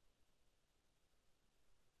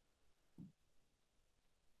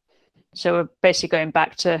 So we're basically going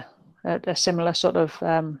back to a similar sort of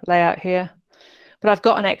layout here. But I've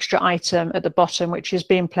got an extra item at the bottom, which is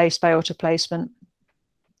being placed by auto placement.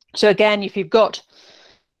 So again, if you've got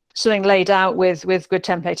something laid out with grid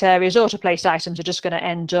template areas, auto placed items are just going to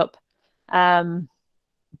end up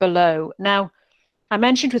below. Now, I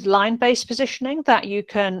mentioned with line-based positioning that you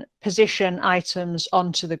can position items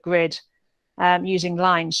onto the grid using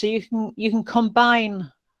lines. So you can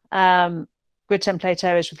combine grid template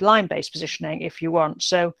areas with line-based positioning if you want.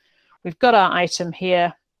 So we've got our item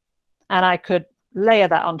here, and I could layer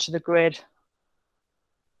that onto the grid.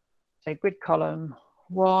 Say grid column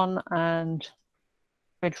 1 and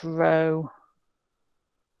grid row.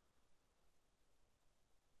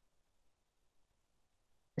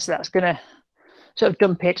 So that's going to sort of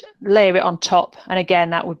dump it, layer it on top, and again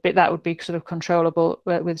that would be sort of controllable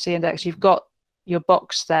with Z-index. You've got your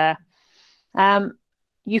box there.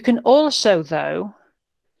 You can also, though,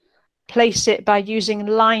 place it by using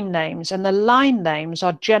line names, and the line names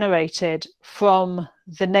are generated from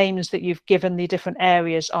the names that you've given the different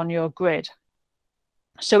areas on your grid.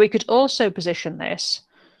 So we could also position this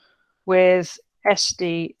with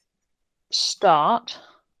SD start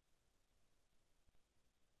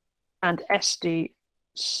and SD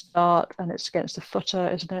start, and it's against the footer,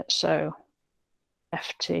 isn't it? So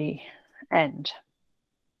FT end.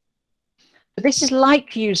 But this is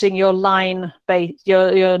like using your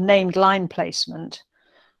your named line placement,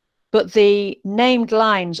 but the named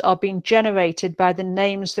lines are being generated by the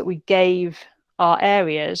names that we gave our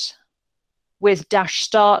areas with dash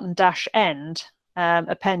start and dash end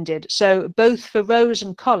appended. So both for rows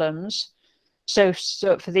and columns. So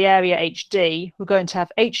for the area HD, we're going to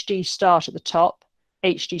have HD start at the top,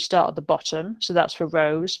 HD start at the bottom. So that's for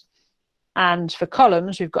rows. And for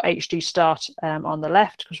columns, we've got HD start on the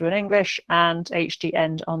left because we're in English, and HD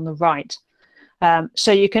end on the right.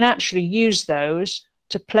 So you can actually use those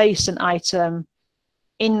to place an item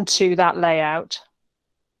into that layout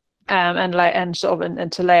and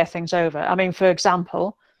to layer things over. I mean, for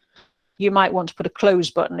example, you might want to put a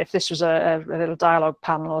close button. If this was a little dialog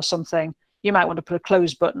panel or something, you might want to put a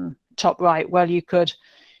close button top right. Well, you could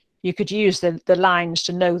use the lines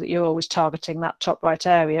to know that you're always targeting that top right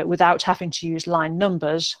area without having to use line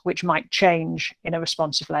numbers, which might change in a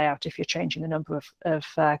responsive layout if you're changing the number of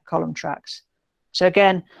column tracks. So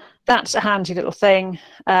again, that's a handy little thing,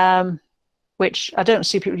 which I don't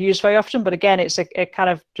see people use very often, but again, it's a kind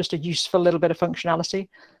of just a useful little bit of functionality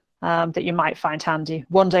that you might find handy.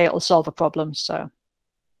 One day it'll solve a problem, so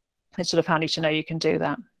it's sort of handy to know you can do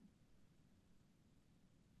that.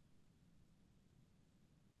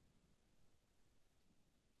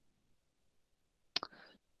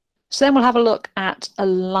 So then we'll have a look at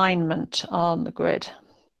alignment on the grid.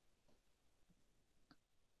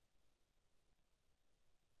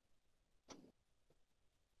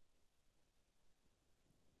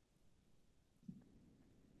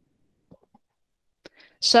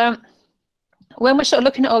 So when we're sort of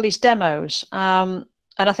looking at all these demos, and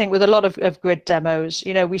I think with a lot of grid demos,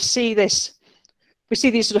 you know, we see these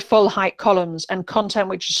sort of full height columns and content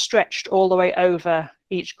which is stretched all the way over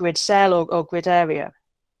each grid cell or grid area.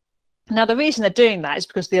 Now, the reason they're doing that is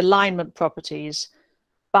because the alignment properties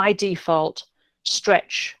by default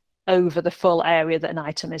stretch over the full area that an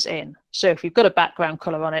item is in. So if you've got a background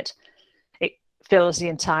color on it, it fills the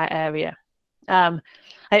entire area. And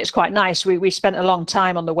it's quite nice. We spent a long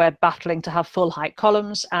time on the web battling to have full height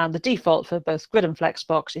columns, and the default for both grid and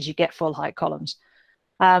flexbox is you get full height columns.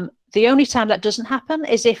 The only time that doesn't happen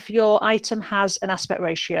is if your item has an aspect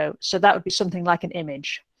ratio. So that would be something like an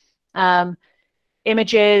image.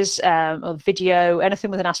 Images or video,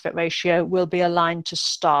 anything with an aspect ratio will be aligned to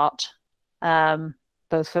start,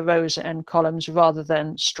 both for rows and columns, rather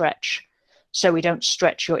than stretch. So we don't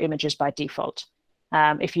stretch your images by default.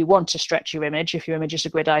 If you want to stretch your image, if your image is a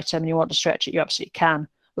grid item and you want to stretch it, you absolutely can.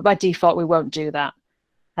 But by default, we won't do that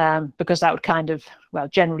because that would kind of, well,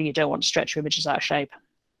 generally you don't want to stretch your images out of shape.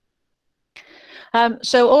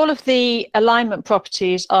 So all of the alignment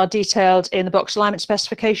properties are detailed in the box alignment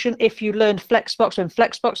specification. If you learned Flexbox when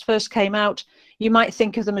Flexbox first came out, you might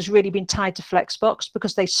think of them as really being tied to Flexbox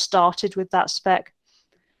because they started with that spec,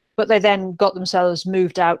 but they then got themselves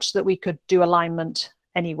moved out so that we could do alignment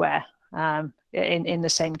anywhere in the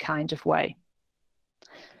same kind of way.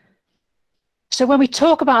 So when we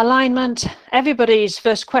talk about alignment, everybody's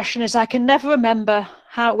first question is, I can never remember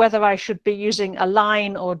whether I should be using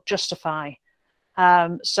align or justify.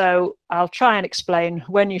 So I'll try and explain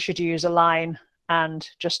when you should use align and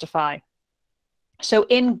justify. So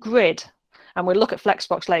in grid, and we'll look at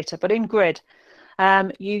Flexbox later, but in grid,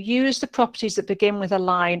 you use the properties that begin with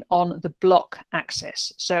align on the block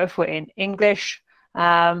axis. So if we're in English,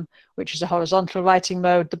 which is a horizontal writing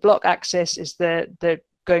mode, the block axis is the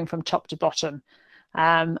going from top to bottom,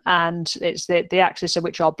 and it's the axis of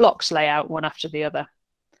which our blocks lay out one after the other.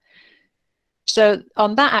 So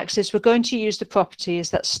on that axis, we're going to use the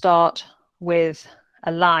properties that start with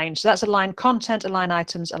align. So that's align content, align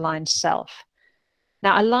items, align self.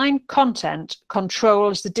 Now, align content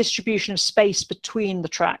controls the distribution of space between the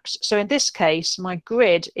tracks. So in this case, my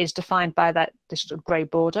grid is defined by this sort of grey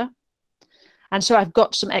border. And so I've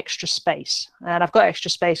got some extra space. And I've got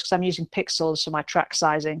extra space because I'm using pixels for my track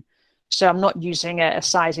sizing. So I'm not using a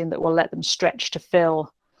sizing that will let them stretch to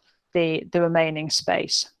fill the remaining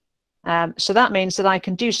space. So that means that I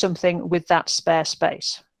can do something with that spare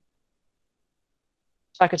space.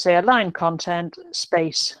 So I could say align content,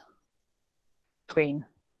 space between.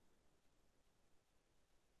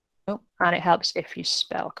 Oh, and it helps if you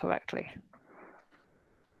spell correctly.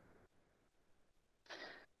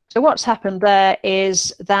 So what's happened there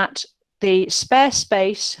is that the spare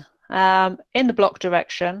space in the block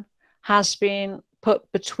direction has been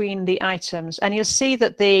put between the items. And you'll see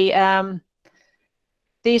that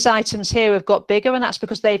these items here have got bigger, and that's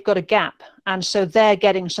because they've got a gap. And so they're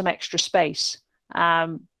getting some extra space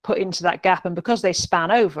put into that gap. And because they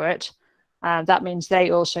span over it, that means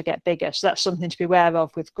they also get bigger. So that's something to be aware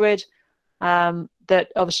of with grid,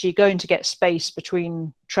 that obviously you're going to get space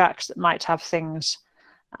between tracks that might have things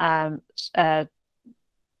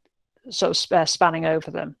sort of spanning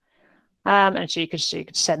over them. And so you could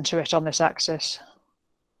center it on this axis.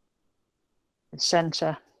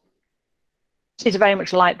 Center. These are very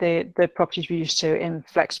much like the properties we used to in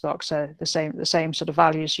Flexbox, the same sort of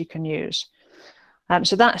values you can use.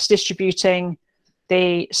 So that's distributing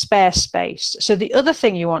the spare space. So the other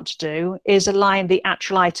thing you want to do is align the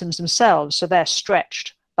actual items themselves, so they're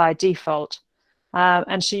stretched by default.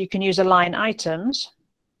 And so you can use align items.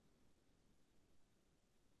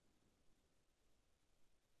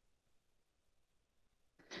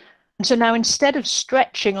 And so now instead of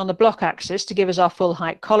stretching on the block axis to give us our full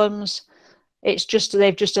height columns, it's just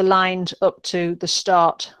they've just aligned up to the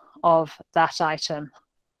start of that item.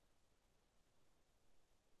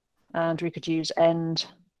 And we could use end.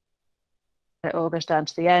 It all goes down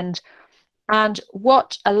to the end. And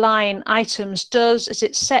what align items does is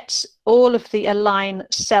it sets all of the align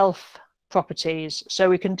self properties. So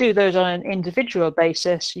we can do those on an individual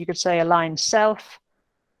basis. You could say align self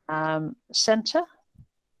center.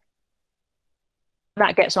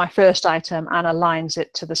 That gets my first item and aligns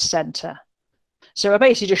it to the center. So we're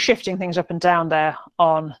basically just shifting things up and down there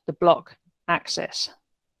on the block axis.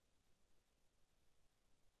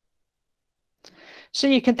 So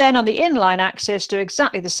you can then on the inline axis do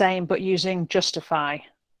exactly the same, but using justify.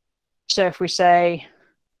 So if we say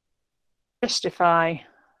justify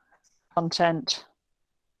content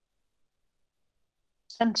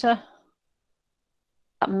center,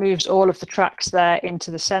 that moves all of the tracks there into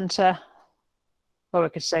the center. Or we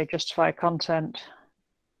could say justify content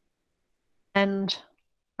end,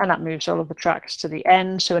 and that moves all of the tracks to the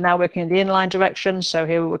end. So we're now working in the inline direction. So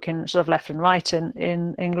here we're working sort of left and right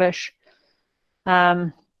in English.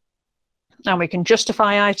 And we can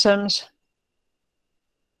justify items.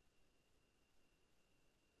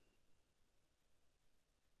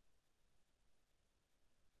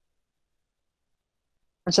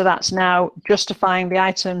 And so that's now justifying the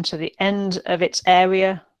item to the end of its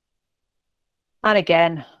area. And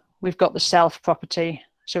again, we've got the self property.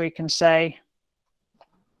 So we can say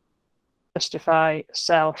justify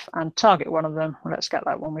self and target one of them. Well, let's get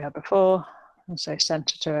that one we had before and say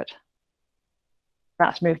center to it.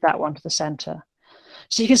 That's moved that one to the center.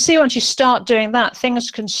 So you can see once you start doing that, things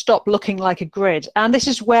can stop looking like a grid. And this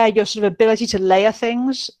is where your sort of ability to layer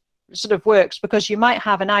things sort of works, because you might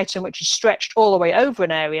have an item which is stretched all the way over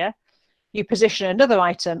an area. You position another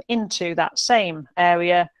item into that same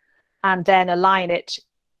area and then align it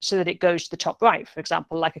so that it goes to the top right, for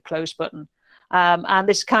example, like a close button. And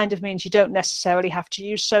this kind of means you don't necessarily have to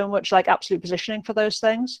use so much like absolute positioning for those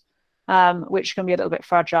things, which can be a little bit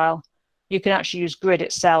fragile. You can actually use grid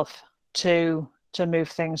itself to move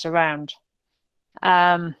things around.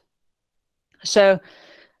 So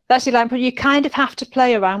that's the line, but you kind of have to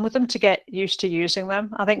play around with them to get used to using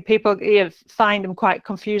them. I think people find them quite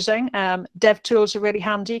confusing. Dev tools are really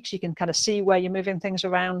handy because you can kind of see where you're moving things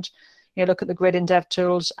around. You look at the grid in dev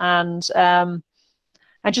tools and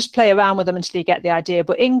just play around with them until you get the idea.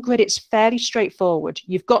 But in grid, it's fairly straightforward.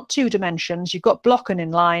 You've got 2 dimensions. You've got block and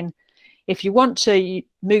inline. If you want to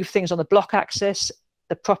move things on the block axis,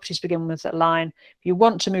 the properties begin with a line. If you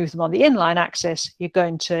want to move them on the inline axis, you're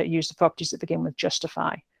going to use the properties that begin with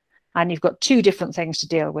justify. And you've got 2 different things to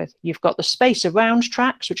deal with. You've got the space around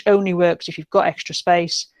tracks, which only works if you've got extra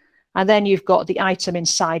space. And then you've got the item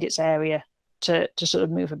inside its area to sort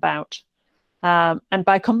of move about. And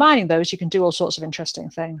by combining those, you can do all sorts of interesting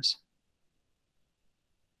things.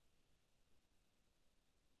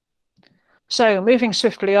 So moving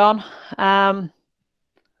swiftly on,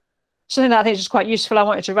 something that I think is quite useful, I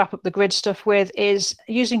wanted to wrap up the grid stuff with, is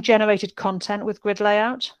using generated content with grid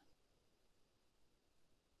layout.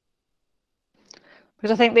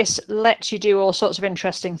 Because I think this lets you do all sorts of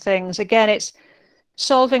interesting things. Again, it's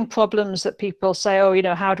solving problems that people say, oh, you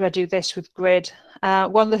know, how do I do this with grid?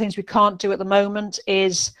 One of the things we can't do at the moment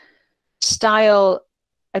is style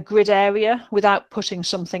a grid area without putting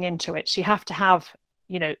something into it. So you have to have,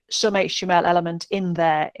 you know, some HTML element in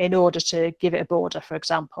there in order to give it a border, for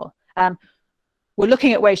example. We're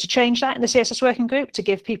looking at ways to change that in the CSS working group to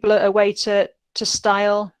give people a way to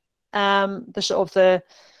style the sort of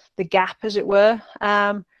the gap, as it were.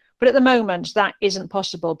 But at the moment, that isn't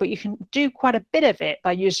possible. But you can do quite a bit of it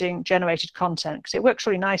by using generated content because it works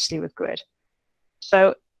really nicely with grid.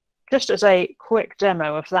 So just as a quick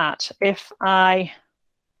demo of that, if I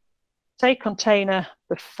say container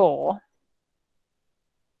before,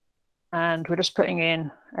 and we're just putting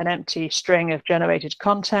in an empty string of generated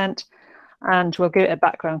content, and we'll give it a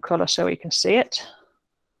background color so we can see it.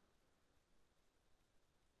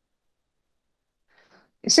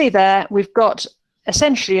 You see there, we've got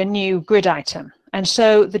essentially a new grid item. And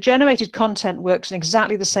so the generated content works in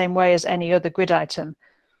exactly the same way as any other grid item.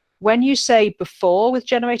 When you say before with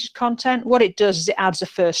generated content, what it does is it adds a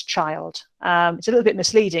first child. It's a little bit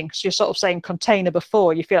misleading because you're sort of saying container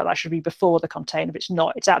before. You feel like that should be before the container, but it's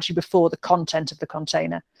not. It's actually before the content of the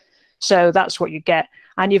container. So that's what you get.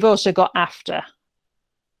 And you've also got after.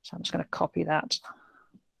 So I'm just going to copy that.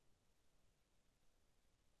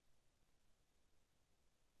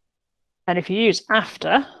 And if you use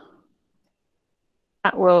after,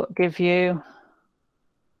 that will give you .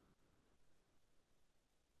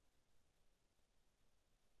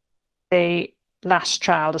 the last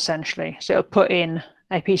child, essentially. So it'll put in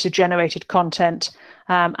a piece of generated content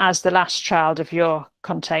as the last child of your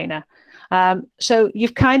container. So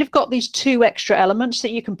you've kind of got these two extra elements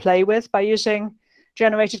that you can play with by using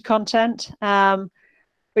generated content,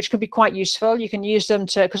 which can be quite useful. You can use them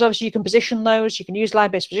to, because obviously you can position those, you can use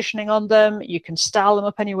line-based positioning on them, you can style them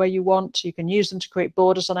up anywhere you want, you can use them to create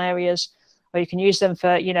borders on areas, or you can use them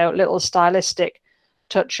for, you know, little stylistic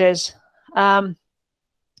touches. I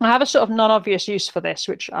have a sort of non-obvious use for this,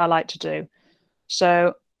 which I like to do.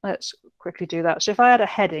 So let's quickly do that. So if I had a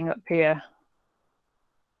heading up here,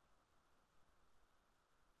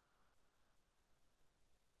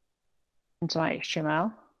 into my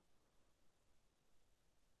HTML,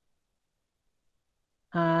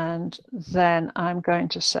 and then I'm going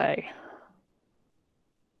to say,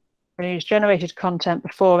 I'm going to use generated content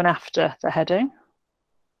before and after the heading.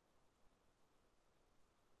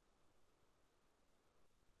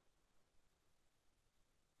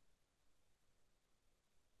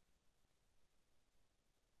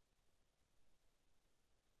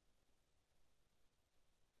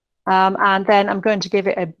 And then I'm going to give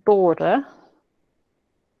it a border.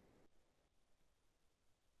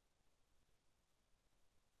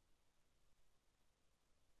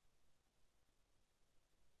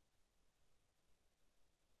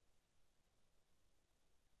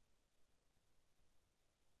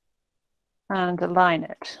 And align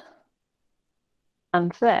it.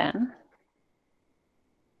 And then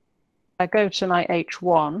I go to my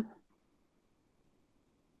H1,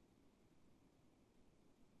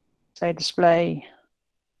 say display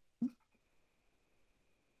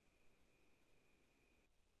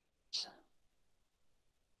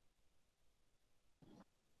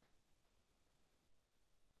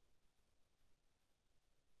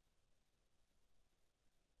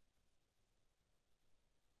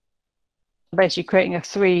basically creating a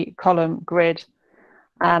 3-column grid,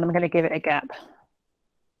 and I'm going to give it a gap.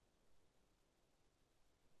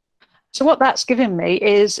 So what that's given me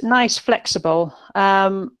is nice, flexible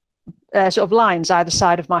sort of lines either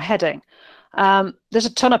side of my heading. There's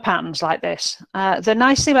a ton of patterns like this. The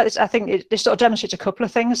nice thing about this, I think, this sort of demonstrates a couple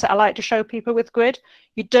of things that I like to show people with grid.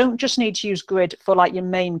 You don't just need to use grid for like your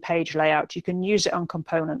main page layout. You can use it on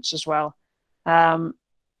components as well.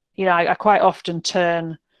 You know, I quite often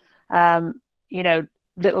turn, you know,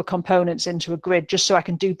 little components into a grid just so I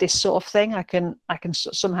can do this sort of thing. I can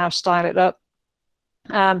somehow style it up.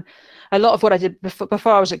 A lot of what I did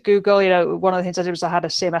before I was at Google, you know, one of the things I did was I had a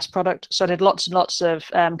CMS product. So I did lots and lots of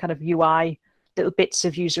kind of UI, little bits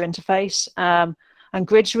of user interface. And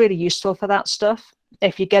grid's really useful for that stuff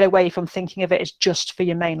if you get away from thinking of it as just for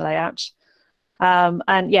your main layouts.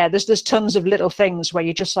 And yeah, there's tons of little things where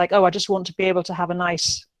you're just like, oh, I just want to be able to have a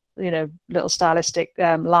nice, you know, little stylistic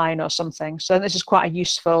line or something. So this is quite a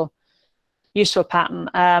useful pattern.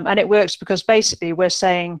 And it works because basically we're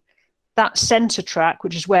saying that center track,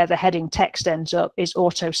 which is where the heading text ends up, is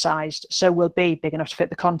auto-sized, so will be big enough to fit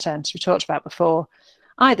the content we talked about before.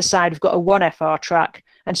 Either side, we've got a 1FR track,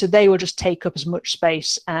 and so they will just take up as much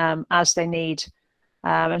space as they need,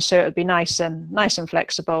 and so it'll be nice and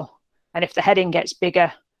flexible. And if the heading gets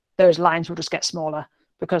bigger, those lines will just get smaller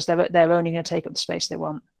because they're only going to take up the space they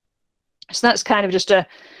want. So that's kind of just a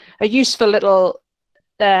useful little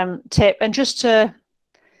tip, and just to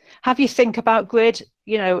have you think about grid,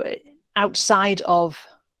 you know, outside of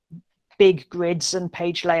big grids and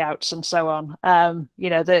page layouts and so on. You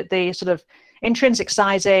know, the sort of intrinsic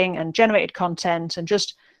sizing and generated content and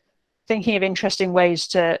just thinking of interesting ways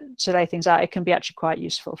to lay things out, it can be actually quite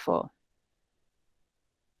useful for.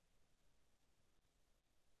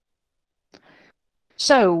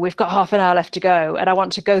 So we've got half an hour left to go, and I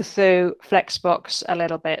want to go through Flexbox a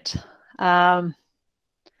little bit.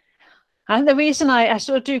 And the reason I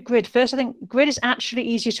sort of do grid first, I think grid is actually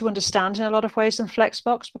easier to understand in a lot of ways than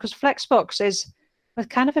Flexbox, because Flexbox is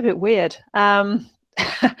kind of a bit weird. And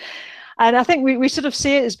I think we sort of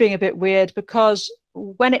see it as being a bit weird because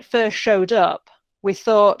when it first showed up, we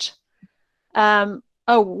thought, oh,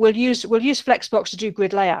 we'll use Flexbox to do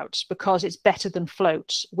grid layouts because it's better than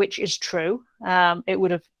floats, which is true. It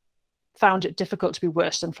would have found it difficult to be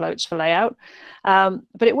worse than floats for layout, but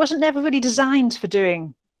it wasn't never really designed for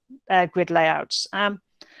doing grid layouts,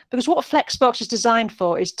 because what Flexbox is designed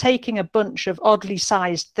for is taking a bunch of oddly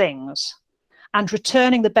sized things and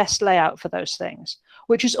returning the best layout for those things,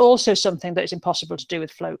 which is also something that is impossible to do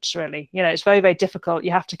with floats, really. You know, it's very, very difficult.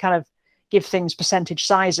 You have to kind of give things percentage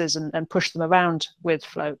sizes and push them around with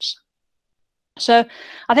floats. So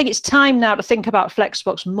I think it's time now to think about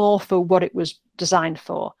Flexbox more for what it was designed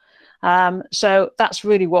for. So that's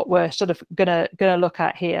really what we're sort of gonna look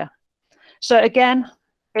at here. So again,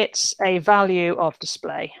 it's a value of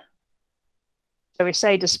display. So we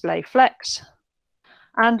say display flex,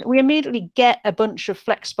 and we immediately get a bunch of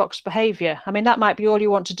flexbox behavior. I mean, that might be all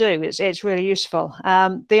you want to do. It's really useful.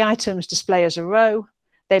 The items display as a row,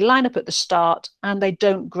 they line up at the start, and they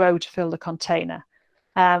don't grow to fill the container.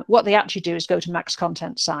 What they actually do is go to max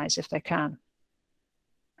content size if they can.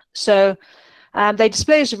 So they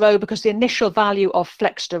display as a row because the initial value of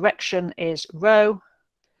flex direction is row.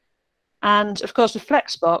 And of course, with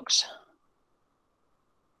flexbox,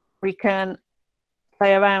 we can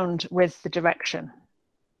play around with the direction,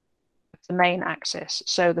 the main axis.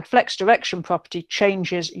 So the flex direction property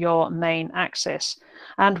changes your main axis.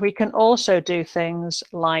 And we can also do things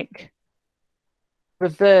like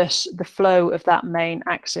reverse the flow of that main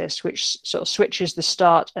axis, which sort of switches the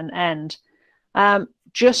start and end.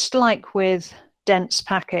 Just like with dense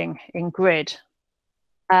packing in grid,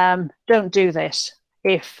 don't do this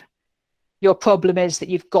if your problem is that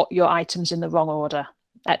you've got your items in the wrong order.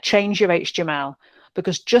 Change your HTML,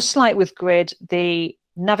 because just like with grid, the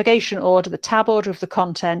navigation order, the tab order of the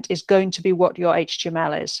content is going to be what your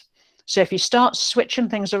HTML is. So if you start switching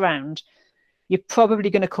things around, you're probably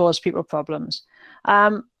going to cause people problems.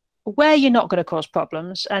 Where you're not going to cause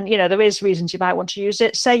problems, and there is reasons you might want to use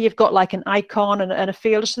it. Say you've got like an icon and a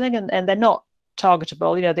field or something, and they're not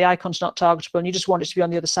targetable. The icon's not targetable, and you just want it to be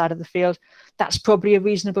on the other side of the field. That's probably a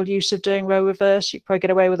reasonable use of doing row reverse. You probably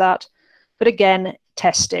get away with that. But again,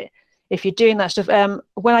 test it. If you're doing that stuff,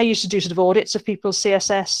 when I used to do sort of audits of people's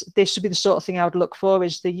CSS, this would be the sort of thing I would look for,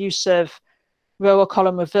 is the use of row or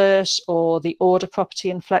column reverse or the order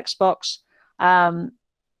property in Flexbox.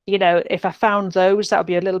 If I found those, that would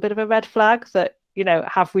be a little bit of a red flag that,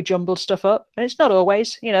 have we jumbled stuff up? And it's not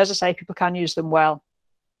always, as I say, people can use them well.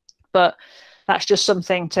 But that's just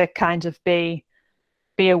something to kind of be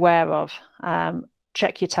aware of.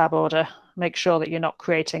 Check your tab order, make sure that you're not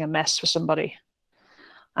creating a mess for somebody.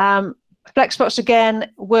 Flexbox,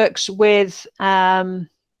 again, works with the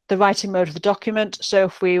writing mode of the document. So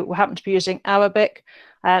if we happen to be using Arabic,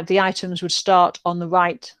 the items would start on the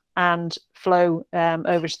right and flow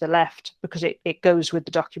over to the left, because it goes with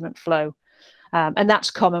the document flow. And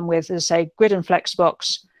that's common with, as I say, grid and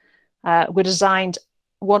Flexbox. We're designed,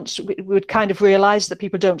 once we would kind of realize that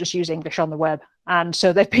people don't just use English on the web. And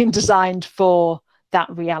so they've been designed for that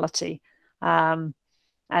reality. And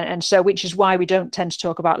so, which is why we don't tend to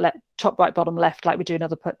talk about top, right, bottom, left like we do in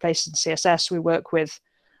other places in CSS. We work with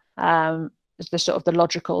the sort of the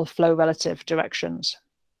logical flow relative directions.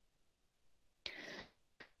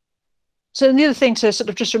 So the other thing to sort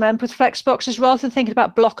of just remember with Flexbox is, rather than thinking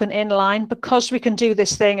about block and inline, because we can do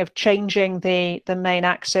this thing of changing the main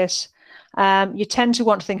axis, you tend to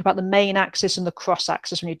want to think about the main axis and the cross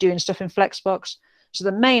axis when you're doing stuff in Flexbox. So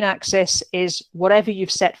the main axis is whatever you've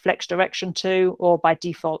set flex direction to, or by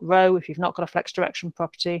default row if you've not got a flex direction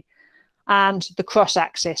property, and the cross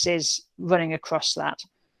axis is running across that.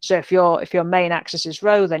 So if your main axis is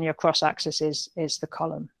row, then your cross axis is the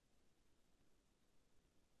column.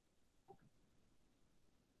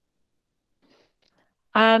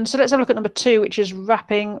 And so let's have a look at number 2, which is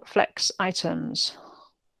wrapping flex items.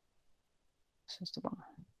 This is the one.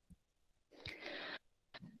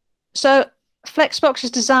 So Flexbox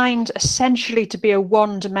is designed essentially to be a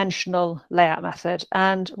one-dimensional layout method.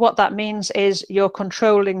 And what that means is you're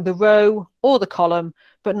controlling the row or the column,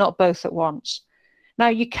 but not both at once. Now,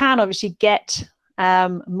 you can obviously get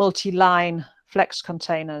multi-line flex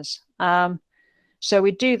containers. So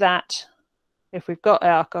we do that if we've got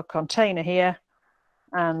our container here,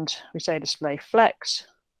 and we say display flex.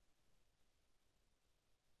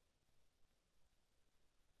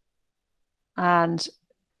 And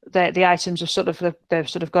the items have they've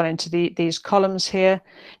sort of gone into these columns here.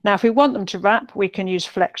 Now, if we want them to wrap, we can use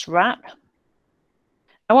flex wrap.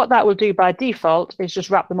 And what that will do by default is just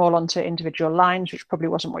wrap them all onto individual lines, which probably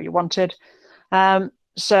wasn't what you wanted.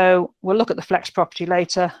 So we'll look at the flex property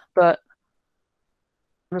later, but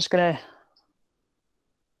I'm just going to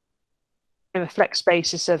give a flex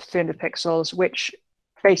basis of 300 pixels, which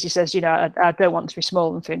basically says, I don't want to be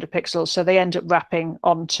smaller than 300 pixels. So they end up wrapping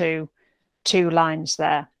onto 2 lines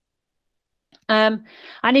there. And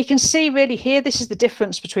you can see really here, this is the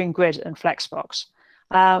difference between grid and Flexbox.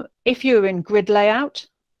 If you're in grid layout,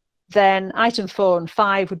 then item 4 and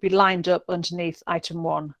 5 would be lined up underneath item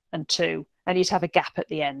 1 and 2, and you'd have a gap at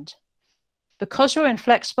the end. Because we're in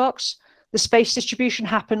Flexbox, the space distribution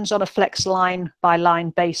happens on a flex line by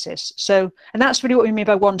line basis. So, and that's really what we mean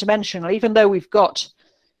by one-dimensional. Even though we've got,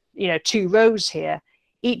 2 rows here,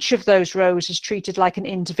 each of those rows is treated like an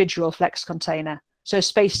individual flex container. So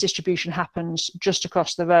space distribution happens just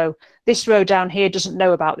across the row. This row down here doesn't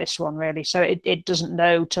know about this one really, so it doesn't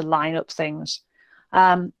know to line up things.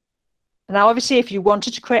 Now, obviously, if you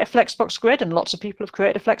wanted to create a flexbox grid, and lots of people have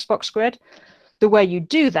created a flexbox grid, the way you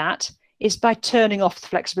do that is by turning off the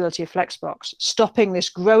flexibility of flexbox, stopping this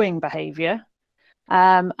growing behavior,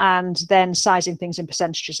 and then sizing things in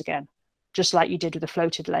percentages again, just like you did with the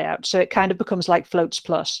floated layout. So it kind of becomes like floats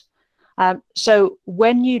plus. So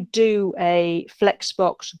when you do a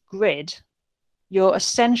flexbox grid, you're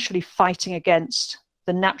essentially fighting against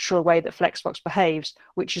the natural way that flexbox behaves,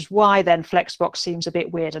 which is why then flexbox seems a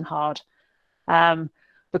bit weird and hard,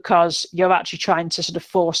 because you're actually trying to sort of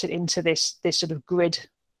force it into this sort of grid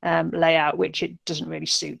layout, which it doesn't really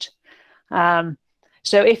suit. So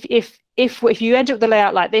if you end up with the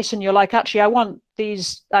layout like this and you're like, actually, I want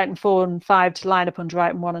these item 4 and 5 to line up under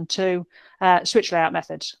item 1 and 2, switch layout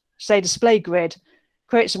methods. Say display grid,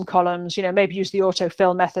 create some columns, maybe use the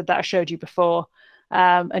autofill method that I showed you before,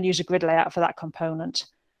 and use a grid layout for that component.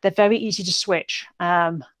 They're very easy to switch,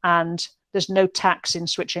 and there's no tax in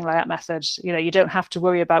switching layout methods. You don't have to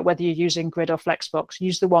worry about whether you're using grid or flexbox.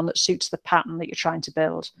 Use the one that suits the pattern that you're trying to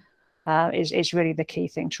build, is really the key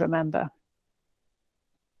thing to remember.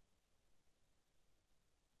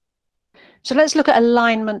 So let's look at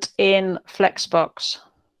alignment in flexbox.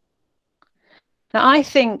 Now, I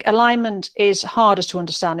think alignment is hardest to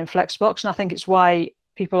understand in flexbox, and I think it's why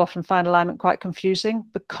people often find alignment quite confusing,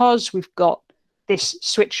 because we've got this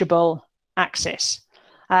switchable axis.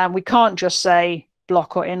 We can't just say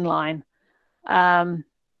block or inline.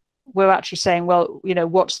 We're actually saying, well,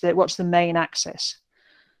 what's the main axis?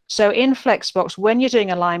 So in flexbox, when you're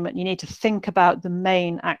doing alignment, you need to think about the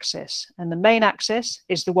main axis, and the main axis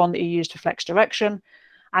is the one that you use to flex direction.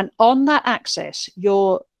 And on that axis,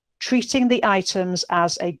 you're treating the items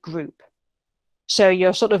as a group. So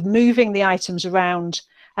you're sort of moving the items around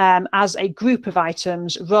as a group of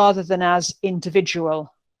items rather than as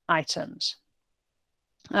individual items.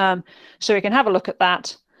 So we can have a look at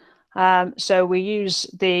that. So we use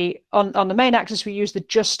on the main axis, we use the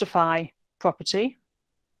justify property.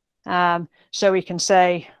 So we can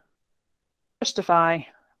say justify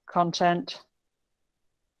content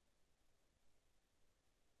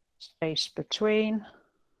space between.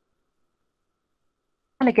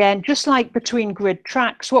 And again, just like between grid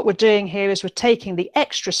tracks, what we're doing here is we're taking the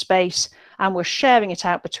extra space and we're sharing it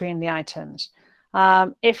out between the items.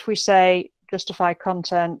 If we say justify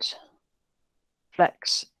content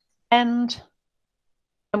flex end,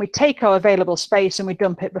 and we take our available space and we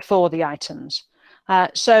dump it before the items.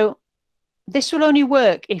 So this will only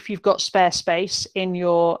work if you've got spare space in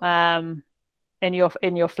your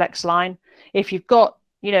flex line. If you've got,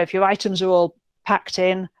 if your items are all packed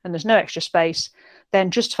in and there's no extra space, then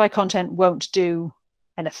justify content won't do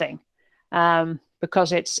anything,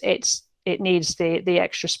 because it needs the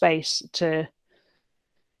extra space to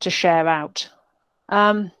share out.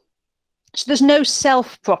 So there's no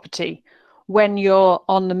self property when you're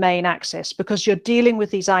on the main axis, because you're dealing with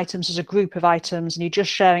these items as a group of items and you're just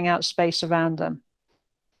sharing out space around them.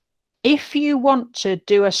 If you want to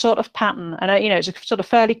do a sort of pattern, and it's a sort of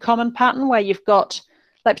fairly common pattern where you've got,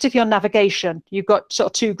 like particularly on navigation, you've got sort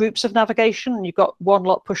of two groups of navigation, and you've got one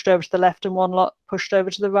lot pushed over to the left and one lot pushed over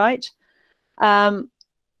to the right.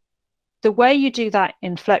 The way you do that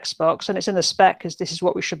in Flexbox, and it's in the spec because this is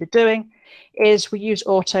what we should be doing, is we use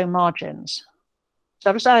auto margins. So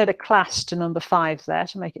I've just added a class to number 5 there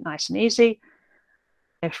to make it nice and easy.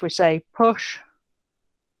 If we say push,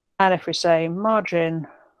 and if we say margin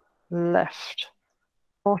left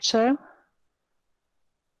auto,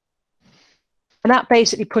 and that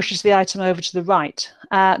basically pushes the item over to the right.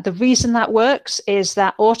 The reason that works is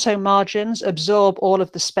that auto margins absorb all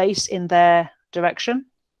of the space in their direction.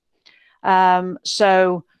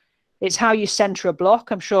 So it's how you center a block.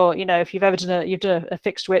 I'm sure, if you've ever done a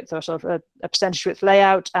fixed width or sort of a percentage width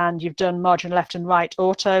layout, and you've done margin left and right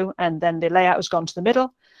auto, and then the layout has gone to the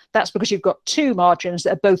middle, that's because you've got two margins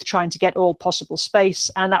that are both trying to get all possible space,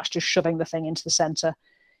 and that's just shoving the thing into the center.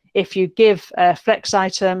 If you give a flex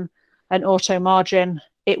item an auto margin,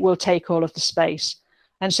 it will take all of the space.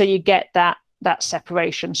 And so you get that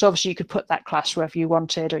separation. So obviously you could put that class wherever you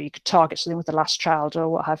wanted, or you could target something with the last child or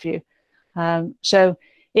what have you. So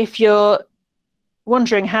if you're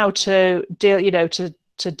wondering how to deal,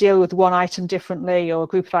 to deal with one item differently or a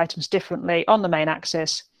group of items differently on the main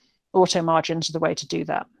axis, auto margins are the way to do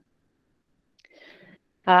that.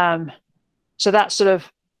 So that's sort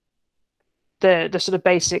of the sort of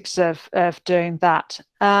basics of doing that.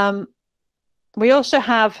 We also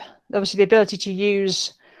have obviously the ability to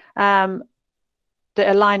use the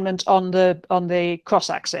alignment on the cross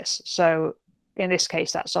axis. So in this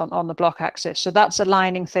case, that's on the block axis. So that's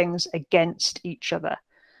aligning things against each other.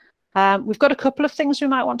 We've got a couple of things we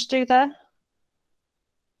might want to do there.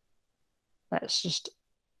 Let's just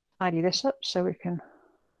tidy this up so we can.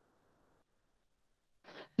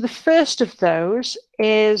 The first of those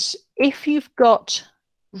is if you've got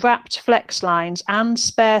wrapped flex lines and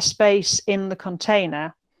spare space in the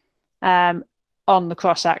container on the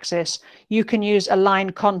cross axis, you can use align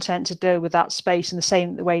content to deal with that space in the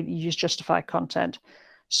same way that you use justify content.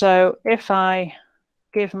 So if I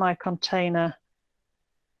give my container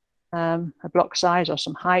a block size or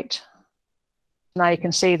some height, now you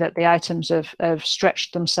can see that the items have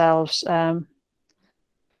stretched themselves.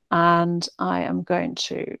 And I am going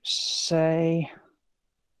to say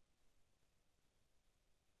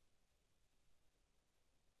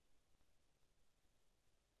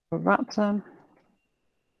wrap them.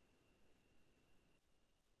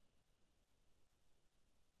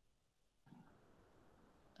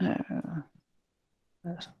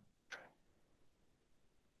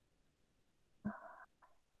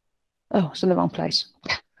 Oh, it's in the wrong place.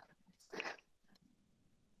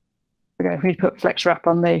 Okay, we need to put flex wrap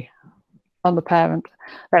on the parent.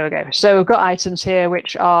 There we go. So we've got items here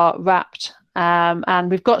which are wrapped,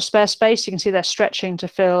 and we've got spare space. You can see they're stretching to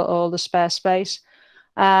fill all the spare space.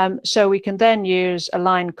 So we can then use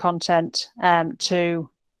align content to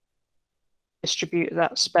distribute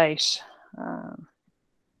that space.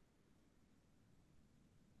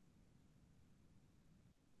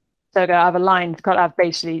 So I've aligned, I've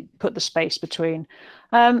basically put the space between.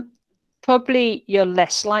 Probably you're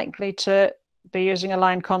less likely to be using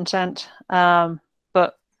align content,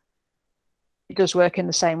 but it does work in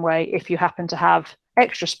the same way if you happen to have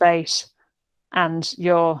extra space and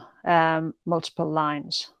your multiple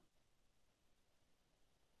lines.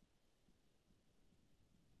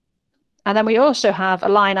 And then we also have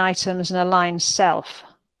align items and align self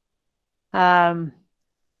on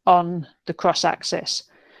the cross axis.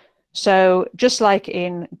 So just like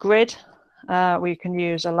in grid, we can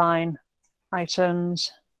use align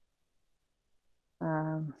items,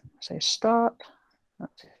 say start.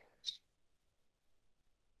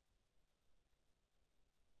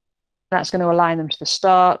 That's going to align them to the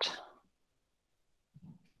start,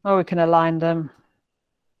 or we can align them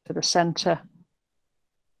to the center.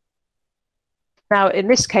 Now, in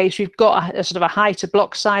this case, we've got a sort of a height, a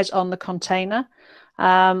block size on the container.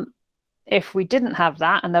 If we didn't have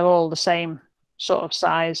that and they're all the same sort of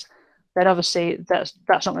size, then obviously that's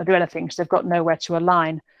not going to do anything because they've got nowhere to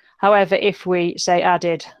align. However, if we say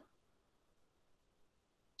added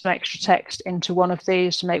some extra text into one of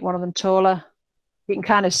these to make one of them taller, you can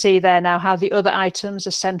kind of see there now how the other items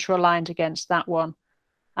are center aligned against that one.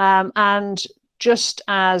 And just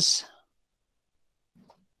as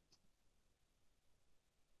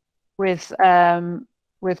with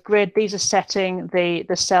grid, these are setting the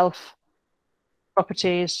self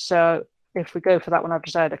properties. So if we go for that one, I've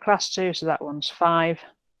decided a class 2, so that one's 5.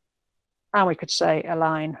 And we could say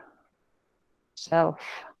align self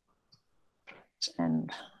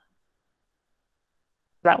end.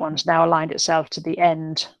 That one's now aligned itself to the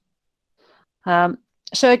end.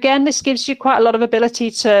 So again, this gives you quite a lot of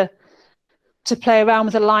ability to play around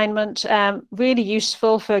with alignment. Really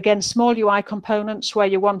useful for, again, small UI components where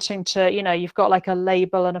you're wanting to, you've got like a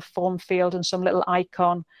label and a form field and some little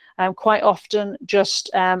icon. Quite often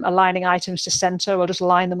just aligning items to center will just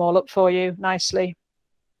line them all up for you nicely.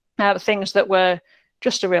 Things that were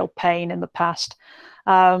just a real pain in the past.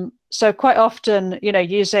 So quite often,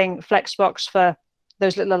 using flexbox for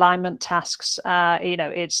those little alignment tasks,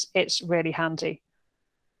 it's really handy.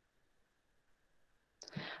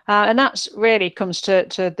 And that's really comes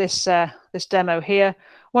to this this demo here.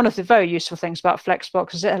 One of the very useful things about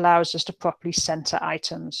flexbox is it allows us to properly center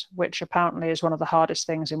items, which apparently is one of the hardest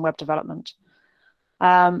things in web development.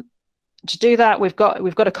 To do that, we've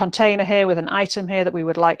got a container here with an item here that we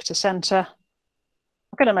would like to center.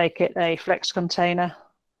 I'm going to make it a flex container.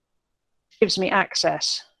 It gives me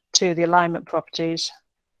access to the alignment properties.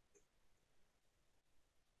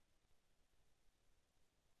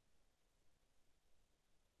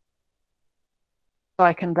 So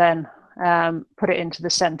I can then put it into the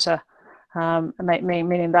center,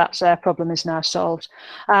 meaning that problem is now solved.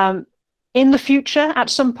 In the future, at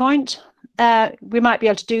some point, we might be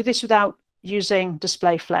able to do this without using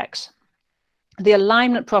display flex. The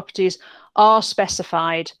alignment properties are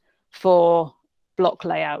specified for block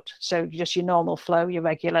layout, so just your normal flow, your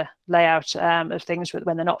regular layout of things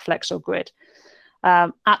when they're not flex or grid.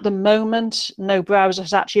 At the moment, no browser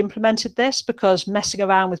has actually implemented this because messing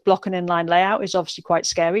around with block and inline layout is obviously quite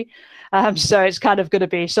scary. So it's kind of going to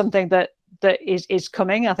be something that that is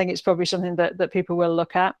coming. I think it's probably something that people will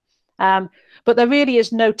look at. But there really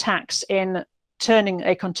is no tax in turning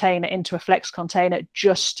a container into a flex container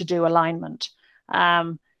just to do alignment.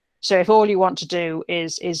 So if all you want to do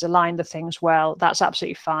is align the things well, that's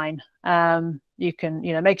absolutely fine. You can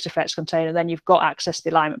make it a flex container, then you've got access to the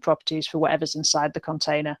alignment properties for whatever's inside the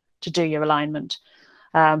container to do your alignment.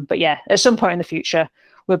 But yeah, at some point in the future,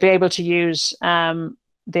 we'll be able to use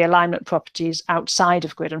the alignment properties outside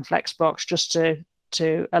of Grid and Flexbox just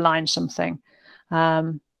to align something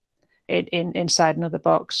inside another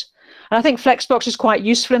box. And I think Flexbox is quite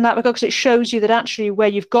useful in that regard because it shows you that actually where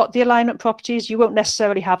you've got the alignment properties, you won't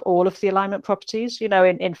necessarily have all of the alignment properties. In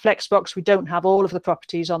Flexbox, we don't have all of the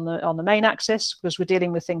properties on the main axis because we're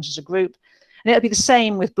dealing with things as a group. And it'll be the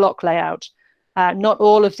same with block layout. Not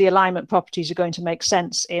all of the alignment properties are going to make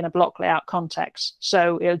sense in a block layout context.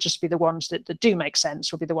 So it'll just be the ones that do make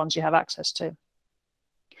sense will be the ones you have access to.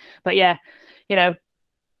 But yeah,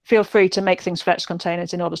 feel free to make things flex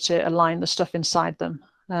containers in order to align the stuff inside them.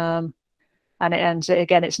 And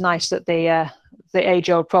again, it's nice that the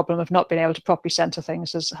age-old problem of not being able to properly center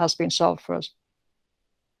things has been solved for us.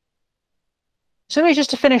 So really,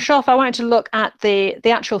 just to finish off, I wanted to look at the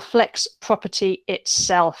actual flex property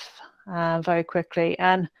itself very quickly.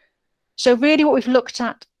 And so really what we've looked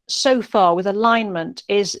at so far with alignment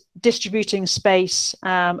is distributing space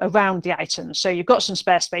around the items. So you've got some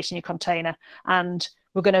spare space in your container, and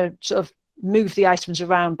we're going to sort of move the items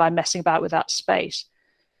around by messing about with that space.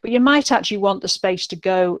 But you might actually want the space to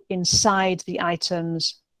go inside the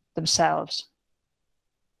items themselves.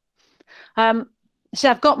 So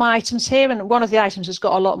I've got my items here, and one of the items has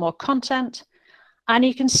got a lot more content. And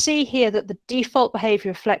you can see here that the default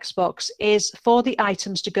behavior of Flexbox is for the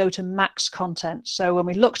items to go to max content. So when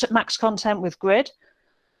we looked at max content with Grid,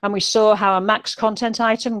 and we saw how a max content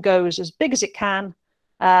item goes as big as it can,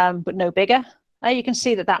 but no bigger, you can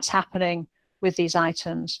see that that's happening with these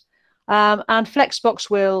items. And Flexbox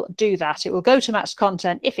will do that. It will go to max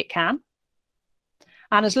content if it can.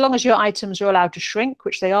 And as long as your items are allowed to shrink,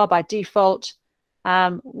 which they are by default,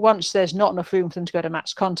 once there's not enough room for them to go to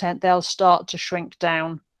max content, they'll start to shrink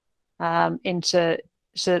down so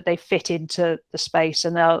that they fit into the space,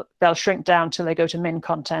 and they'll shrink down till they go to min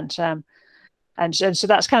content. And so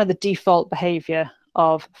that's kind of the default behavior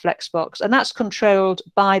of Flexbox, and that's controlled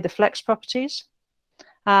by the flex properties.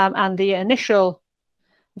 And the initial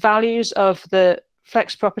values of the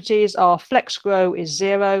flex properties are flex grow is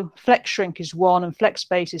 0, flex shrink is 1, and flex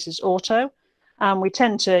basis is auto. And we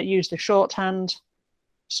tend to use the shorthand.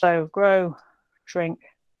 So grow, shrink,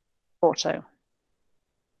 auto.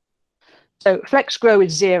 So flex grow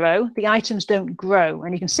is 0. The items don't grow.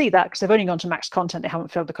 And you can see that because they've only gone to max content. They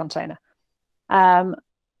haven't filled the container.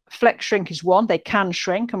 Flex shrink is 1. They can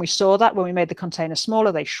shrink. And we saw that when we made the container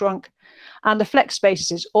smaller, they shrunk. And the flex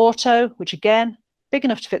basis is auto, which again, big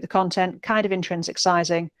enough to fit the content, kind of intrinsic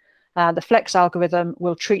sizing. The flex algorithm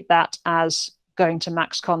will treat that as going to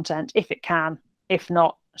max content if it can, if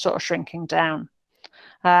not, sort of shrinking down.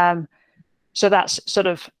 So that's sort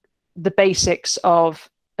of the basics of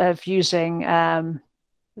using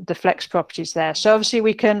the flex properties there. So obviously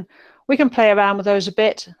we can play around with those a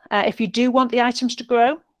bit. If you do want the items to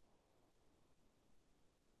grow,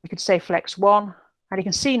 we could say flex 1, and you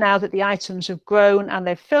can see now that the items have grown and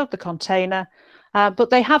they've filled the container, but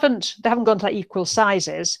they haven't gone to equal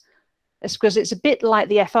sizes. It's because it's a bit like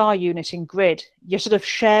the FR unit in Grid. You're sort of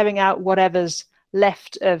sharing out whatever's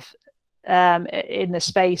left of in the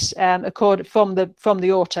space from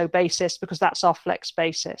the auto basis, because that's our flex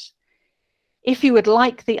basis. If you would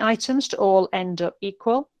like the items to all end up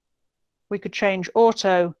equal, we could change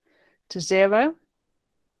auto to 0.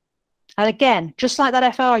 And again, just like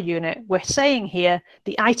that FR unit, we're saying here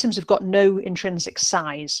the items have got no intrinsic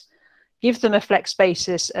size. Give them a flex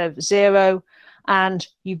basis of 0, and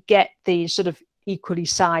you get these sort of equally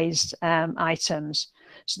sized items.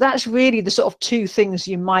 So that's really the sort of two things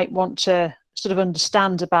you might want to sort of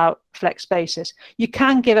understand about flex basis. You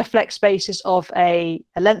can give a flex basis of a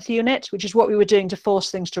length unit, which is what we were doing to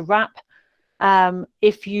force things to wrap.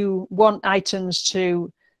 If you want items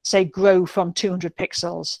to, say, grow from 200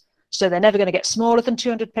 pixels, so they're never going to get smaller than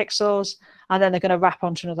 200 pixels, and then they're going to wrap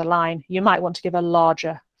onto another line, you might want to give a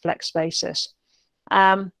larger flex basis.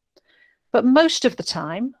 But most of the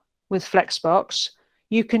time with Flexbox,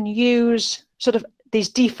 you can use sort of these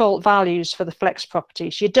default values for the flex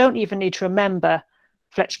properties. You don't even need to remember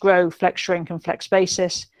flex grow, flex shrink, and flex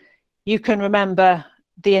basis. You can remember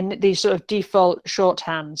these sort of default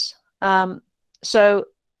shorthands. So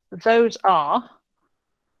those are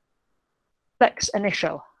flex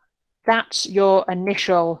initial. That's your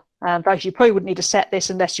initial In fact, you probably wouldn't need to set this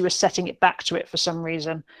unless you were setting it back to it for some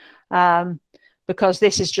reason, because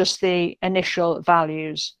this is just the initial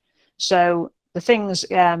values. So the things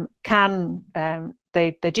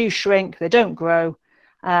they do shrink, they don't grow,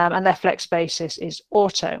 and their flex basis is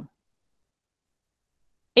auto.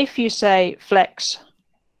 If you say flex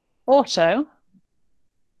auto,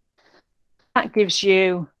 that gives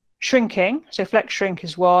you shrinking. So flex shrink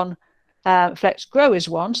is 1, flex grow is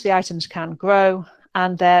 1, so the items can grow,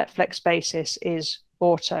 and their flex basis is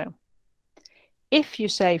auto. If you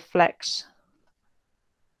say flex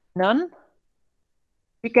none,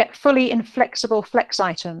 you get fully inflexible flex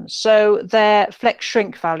items. So their flex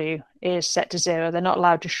shrink value is set to 0. They're not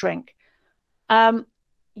allowed to shrink.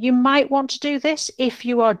 You might want to do this if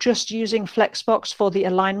you are just using flexbox for the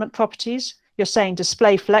alignment properties. You're saying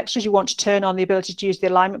display flex because you want to turn on the ability to use the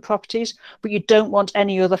alignment properties, but you don't want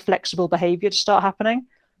any other flexible behavior to start happening.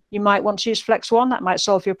 You might want to use flex 1. That might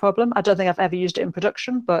solve your problem. I don't think I've ever used it in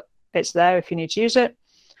production, but it's there if you need to use it.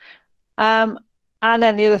 And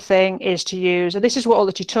then the other thing is to use, and this is what all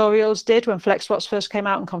the tutorials did when flexbox first came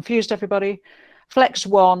out and confused everybody. Flex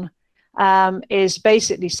 1 is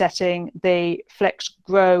basically setting the flex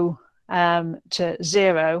grow to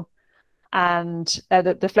 0, and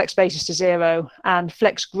the flex basis to 0, and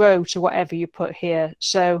flex grow to whatever you put here.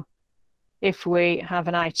 So if we have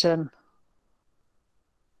an item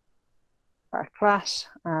class,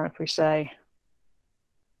 if we say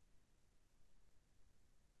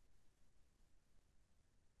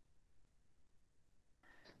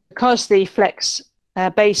because the flex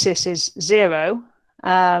basis is 0,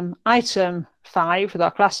 item 5 with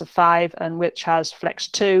our class of 5 and which has flex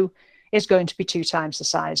 2 is going to be 2 times the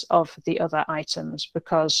size of the other items,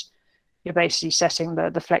 because you're basically setting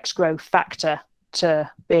the flex growth factor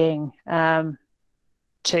to being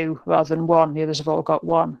 2 rather than 1. The others have all got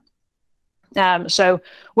 1. So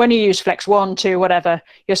when you use flex 1, 2, whatever,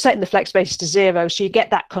 you're setting the flex basis to 0, so you get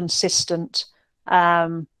that consistent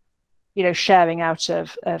sharing out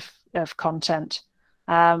of content.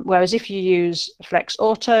 Whereas if you use flex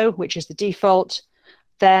auto, which is the default,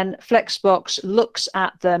 then flexbox looks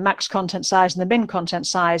at the max content size and the min content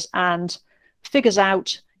size and figures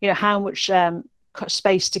out how much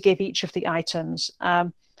space to give each of the items,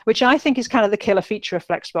 which I think is kind of the killer feature of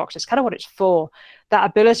flexbox. It's kind of what it's for, that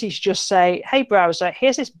ability to just say, hey browser,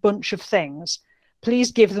 here's this bunch of things,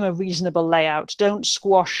 please give them a reasonable layout. Don't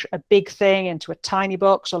squash a big thing into a tiny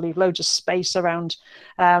box or leave loads of space around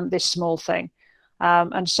this small thing.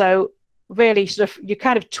 And so really you're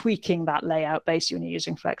kind of tweaking that layout basically when you're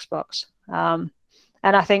using flexbox. And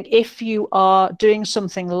I think if you are doing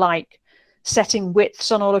something like setting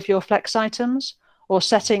widths on all of your flex items, or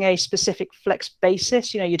setting a specific flex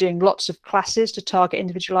basis, you're doing lots of classes to target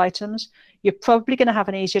individual items, you're probably going to have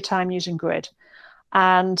an easier time using grid.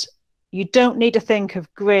 And you don't need to think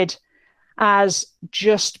of grid as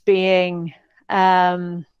just being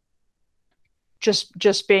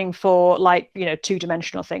just being for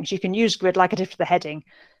two-dimensional things. You can use grid like I did for the heading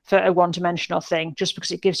for a one-dimensional thing, just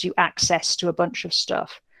because it gives you access to a bunch of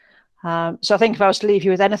stuff. So I think if I was to leave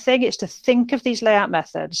you with anything, it's to think of these layout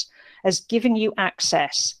methods as giving you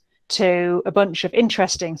access to a bunch of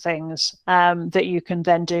interesting things that you can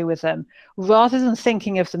then do with them, rather than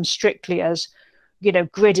thinking of them strictly as,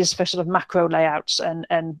 grid is for sort of macro layouts and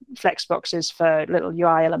flexbox is for little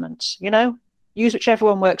UI elements. Use whichever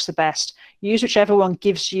one works the best. Use whichever one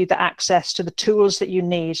gives you the access to the tools that you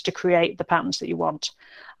need to create the patterns that you want.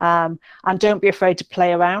 And don't be afraid to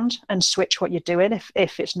play around and switch what you're doing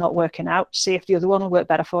if it's not working out. See if the other one will work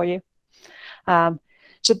better for you.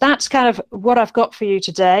 So that's kind of what I've got for you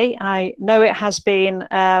today. I know it has been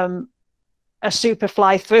a super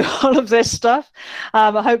fly through all of this stuff.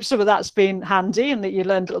 I hope some of that's been handy and that you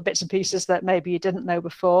learned little bits and pieces that maybe you didn't know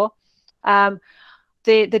before.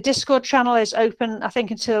 The Discord channel is open, I think,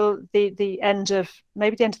 until the end of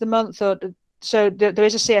the month, or so there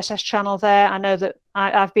is a CSS channel there. I know that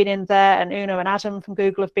I've been in there, and Uno and Adam from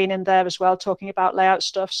Google have been in there as well, talking about layout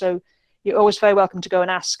stuff. So you're always very welcome to go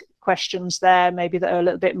and ask questions there, maybe that are a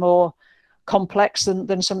little bit more complex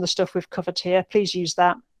than some of the stuff we've covered here. Please use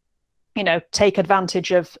that. Take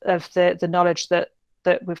advantage of the knowledge that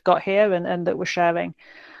we've got here and that we're sharing.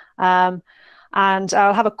 And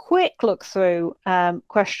I'll have a quick look through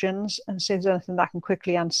questions and see if there's anything that I can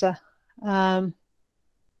quickly answer. Let's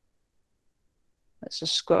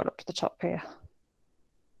just scroll up to the top here.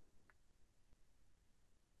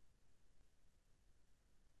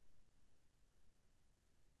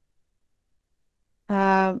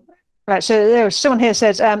 Right, so there was someone here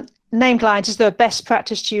says, named lines, is there a best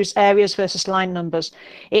practice to use areas versus line numbers?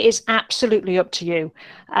 It is absolutely up to you.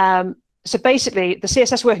 So basically, the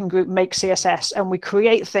CSS working group makes CSS, and we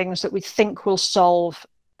create things that we think will solve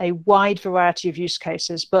a wide variety of use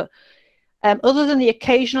cases. But other than the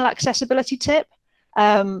occasional accessibility tip,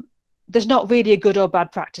 there's not really a good or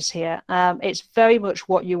bad practice here. It's very much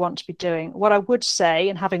what you want to be doing. What I would say,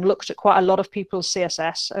 and having looked at quite a lot of people's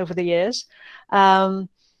CSS over the years,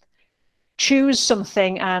 choose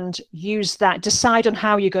something and use that. Decide on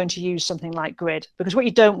how you're going to use something like grid, because what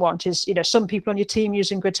you don't want is, some people on your team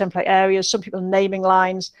using grid template areas, some people naming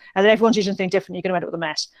lines, and then everyone's using something different. You're going to end up with a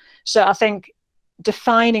mess. So I think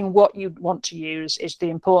defining what you want to use is the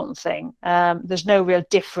important thing. There's no real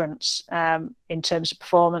difference in terms of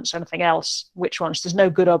performance or anything else. Which ones? There's no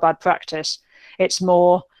good or bad practice. It's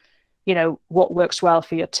more, what works well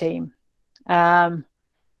for your team.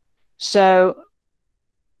 So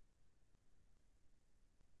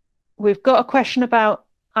we've got a question about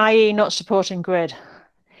IE not supporting grid.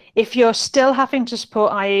 If you're still having to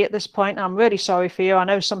support IE at this point, I'm really sorry for you. I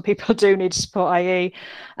know some people do need to support IE.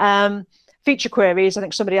 Feature queries, I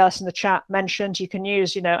think somebody else in the chat mentioned, you can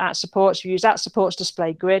use, at supports. You use at supports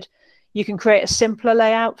display grid. You can create a simpler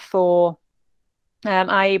layout for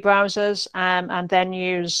IE browsers and then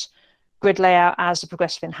use grid layout as a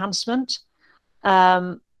progressive enhancement.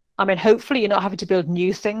 Hopefully you're not having to build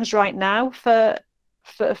new things right now for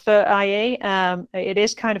IE. It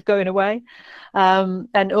is kind of going away,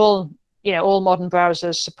 and all modern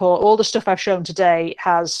browsers support all the stuff I've shown today.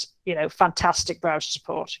 Has fantastic browser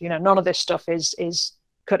support. None of this stuff is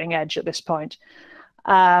cutting edge at this point.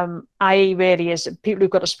 IE really is. People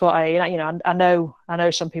who've got to support IE, I know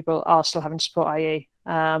some people are still having to support IE,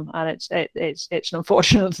 and it's an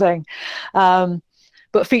unfortunate thing.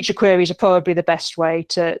 But feature queries are probably the best way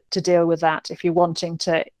to deal with that if you're wanting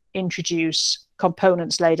to introduce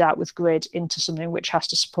components laid out with grid into something which has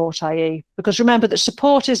to support IE. Because remember that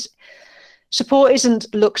support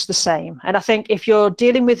looks the same. And I think if you're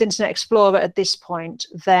dealing with Internet Explorer at this point,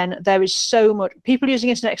 then there is so much. People using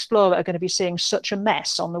Internet Explorer are going to be seeing such a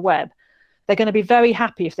mess on the web. They're going to be very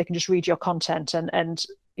happy if they can just read your content and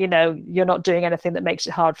you're not doing anything that makes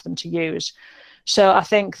it hard for them to use. So I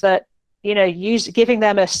think that giving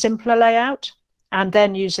them a simpler layout and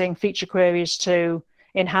then using feature queries to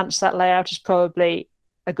enhance that layout is probably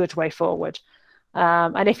a good way forward.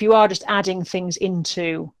 And if you are just adding things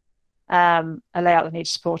into a layout that needs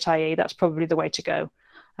support IE, that's probably the way to go.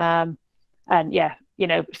 And yeah,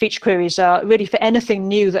 feature queries are really for anything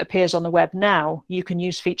new that appears on the web now. You can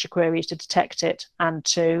use feature queries to detect it and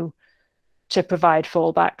to provide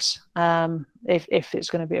fallbacks if it's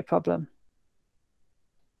going to be a problem.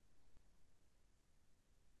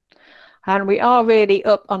 And we are really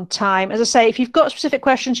up on time. As I say, if you've got specific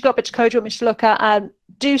questions, you've got bits of code you want me to look at,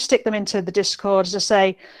 do stick them into the Discord. As I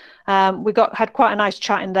say, we had quite a nice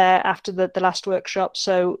chat in there after the last workshop.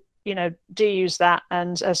 So, do use that.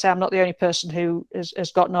 And as I say, I'm not the only person who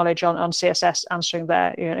has got knowledge on CSS answering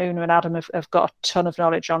there. Una and Adam have got a ton of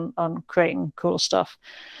knowledge on creating cool stuff.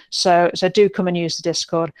 So do come and use the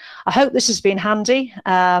Discord. I hope this has been handy.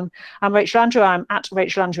 I'm Rachel Andrew. I'm at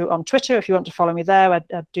Rachel Andrew on Twitter. If you want to follow me there, I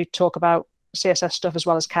do talk about CSS stuff as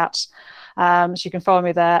well as cats. So you can follow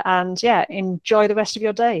me there. And yeah, enjoy the rest of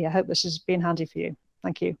your day. I hope this has been handy for you.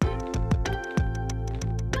 Thank you.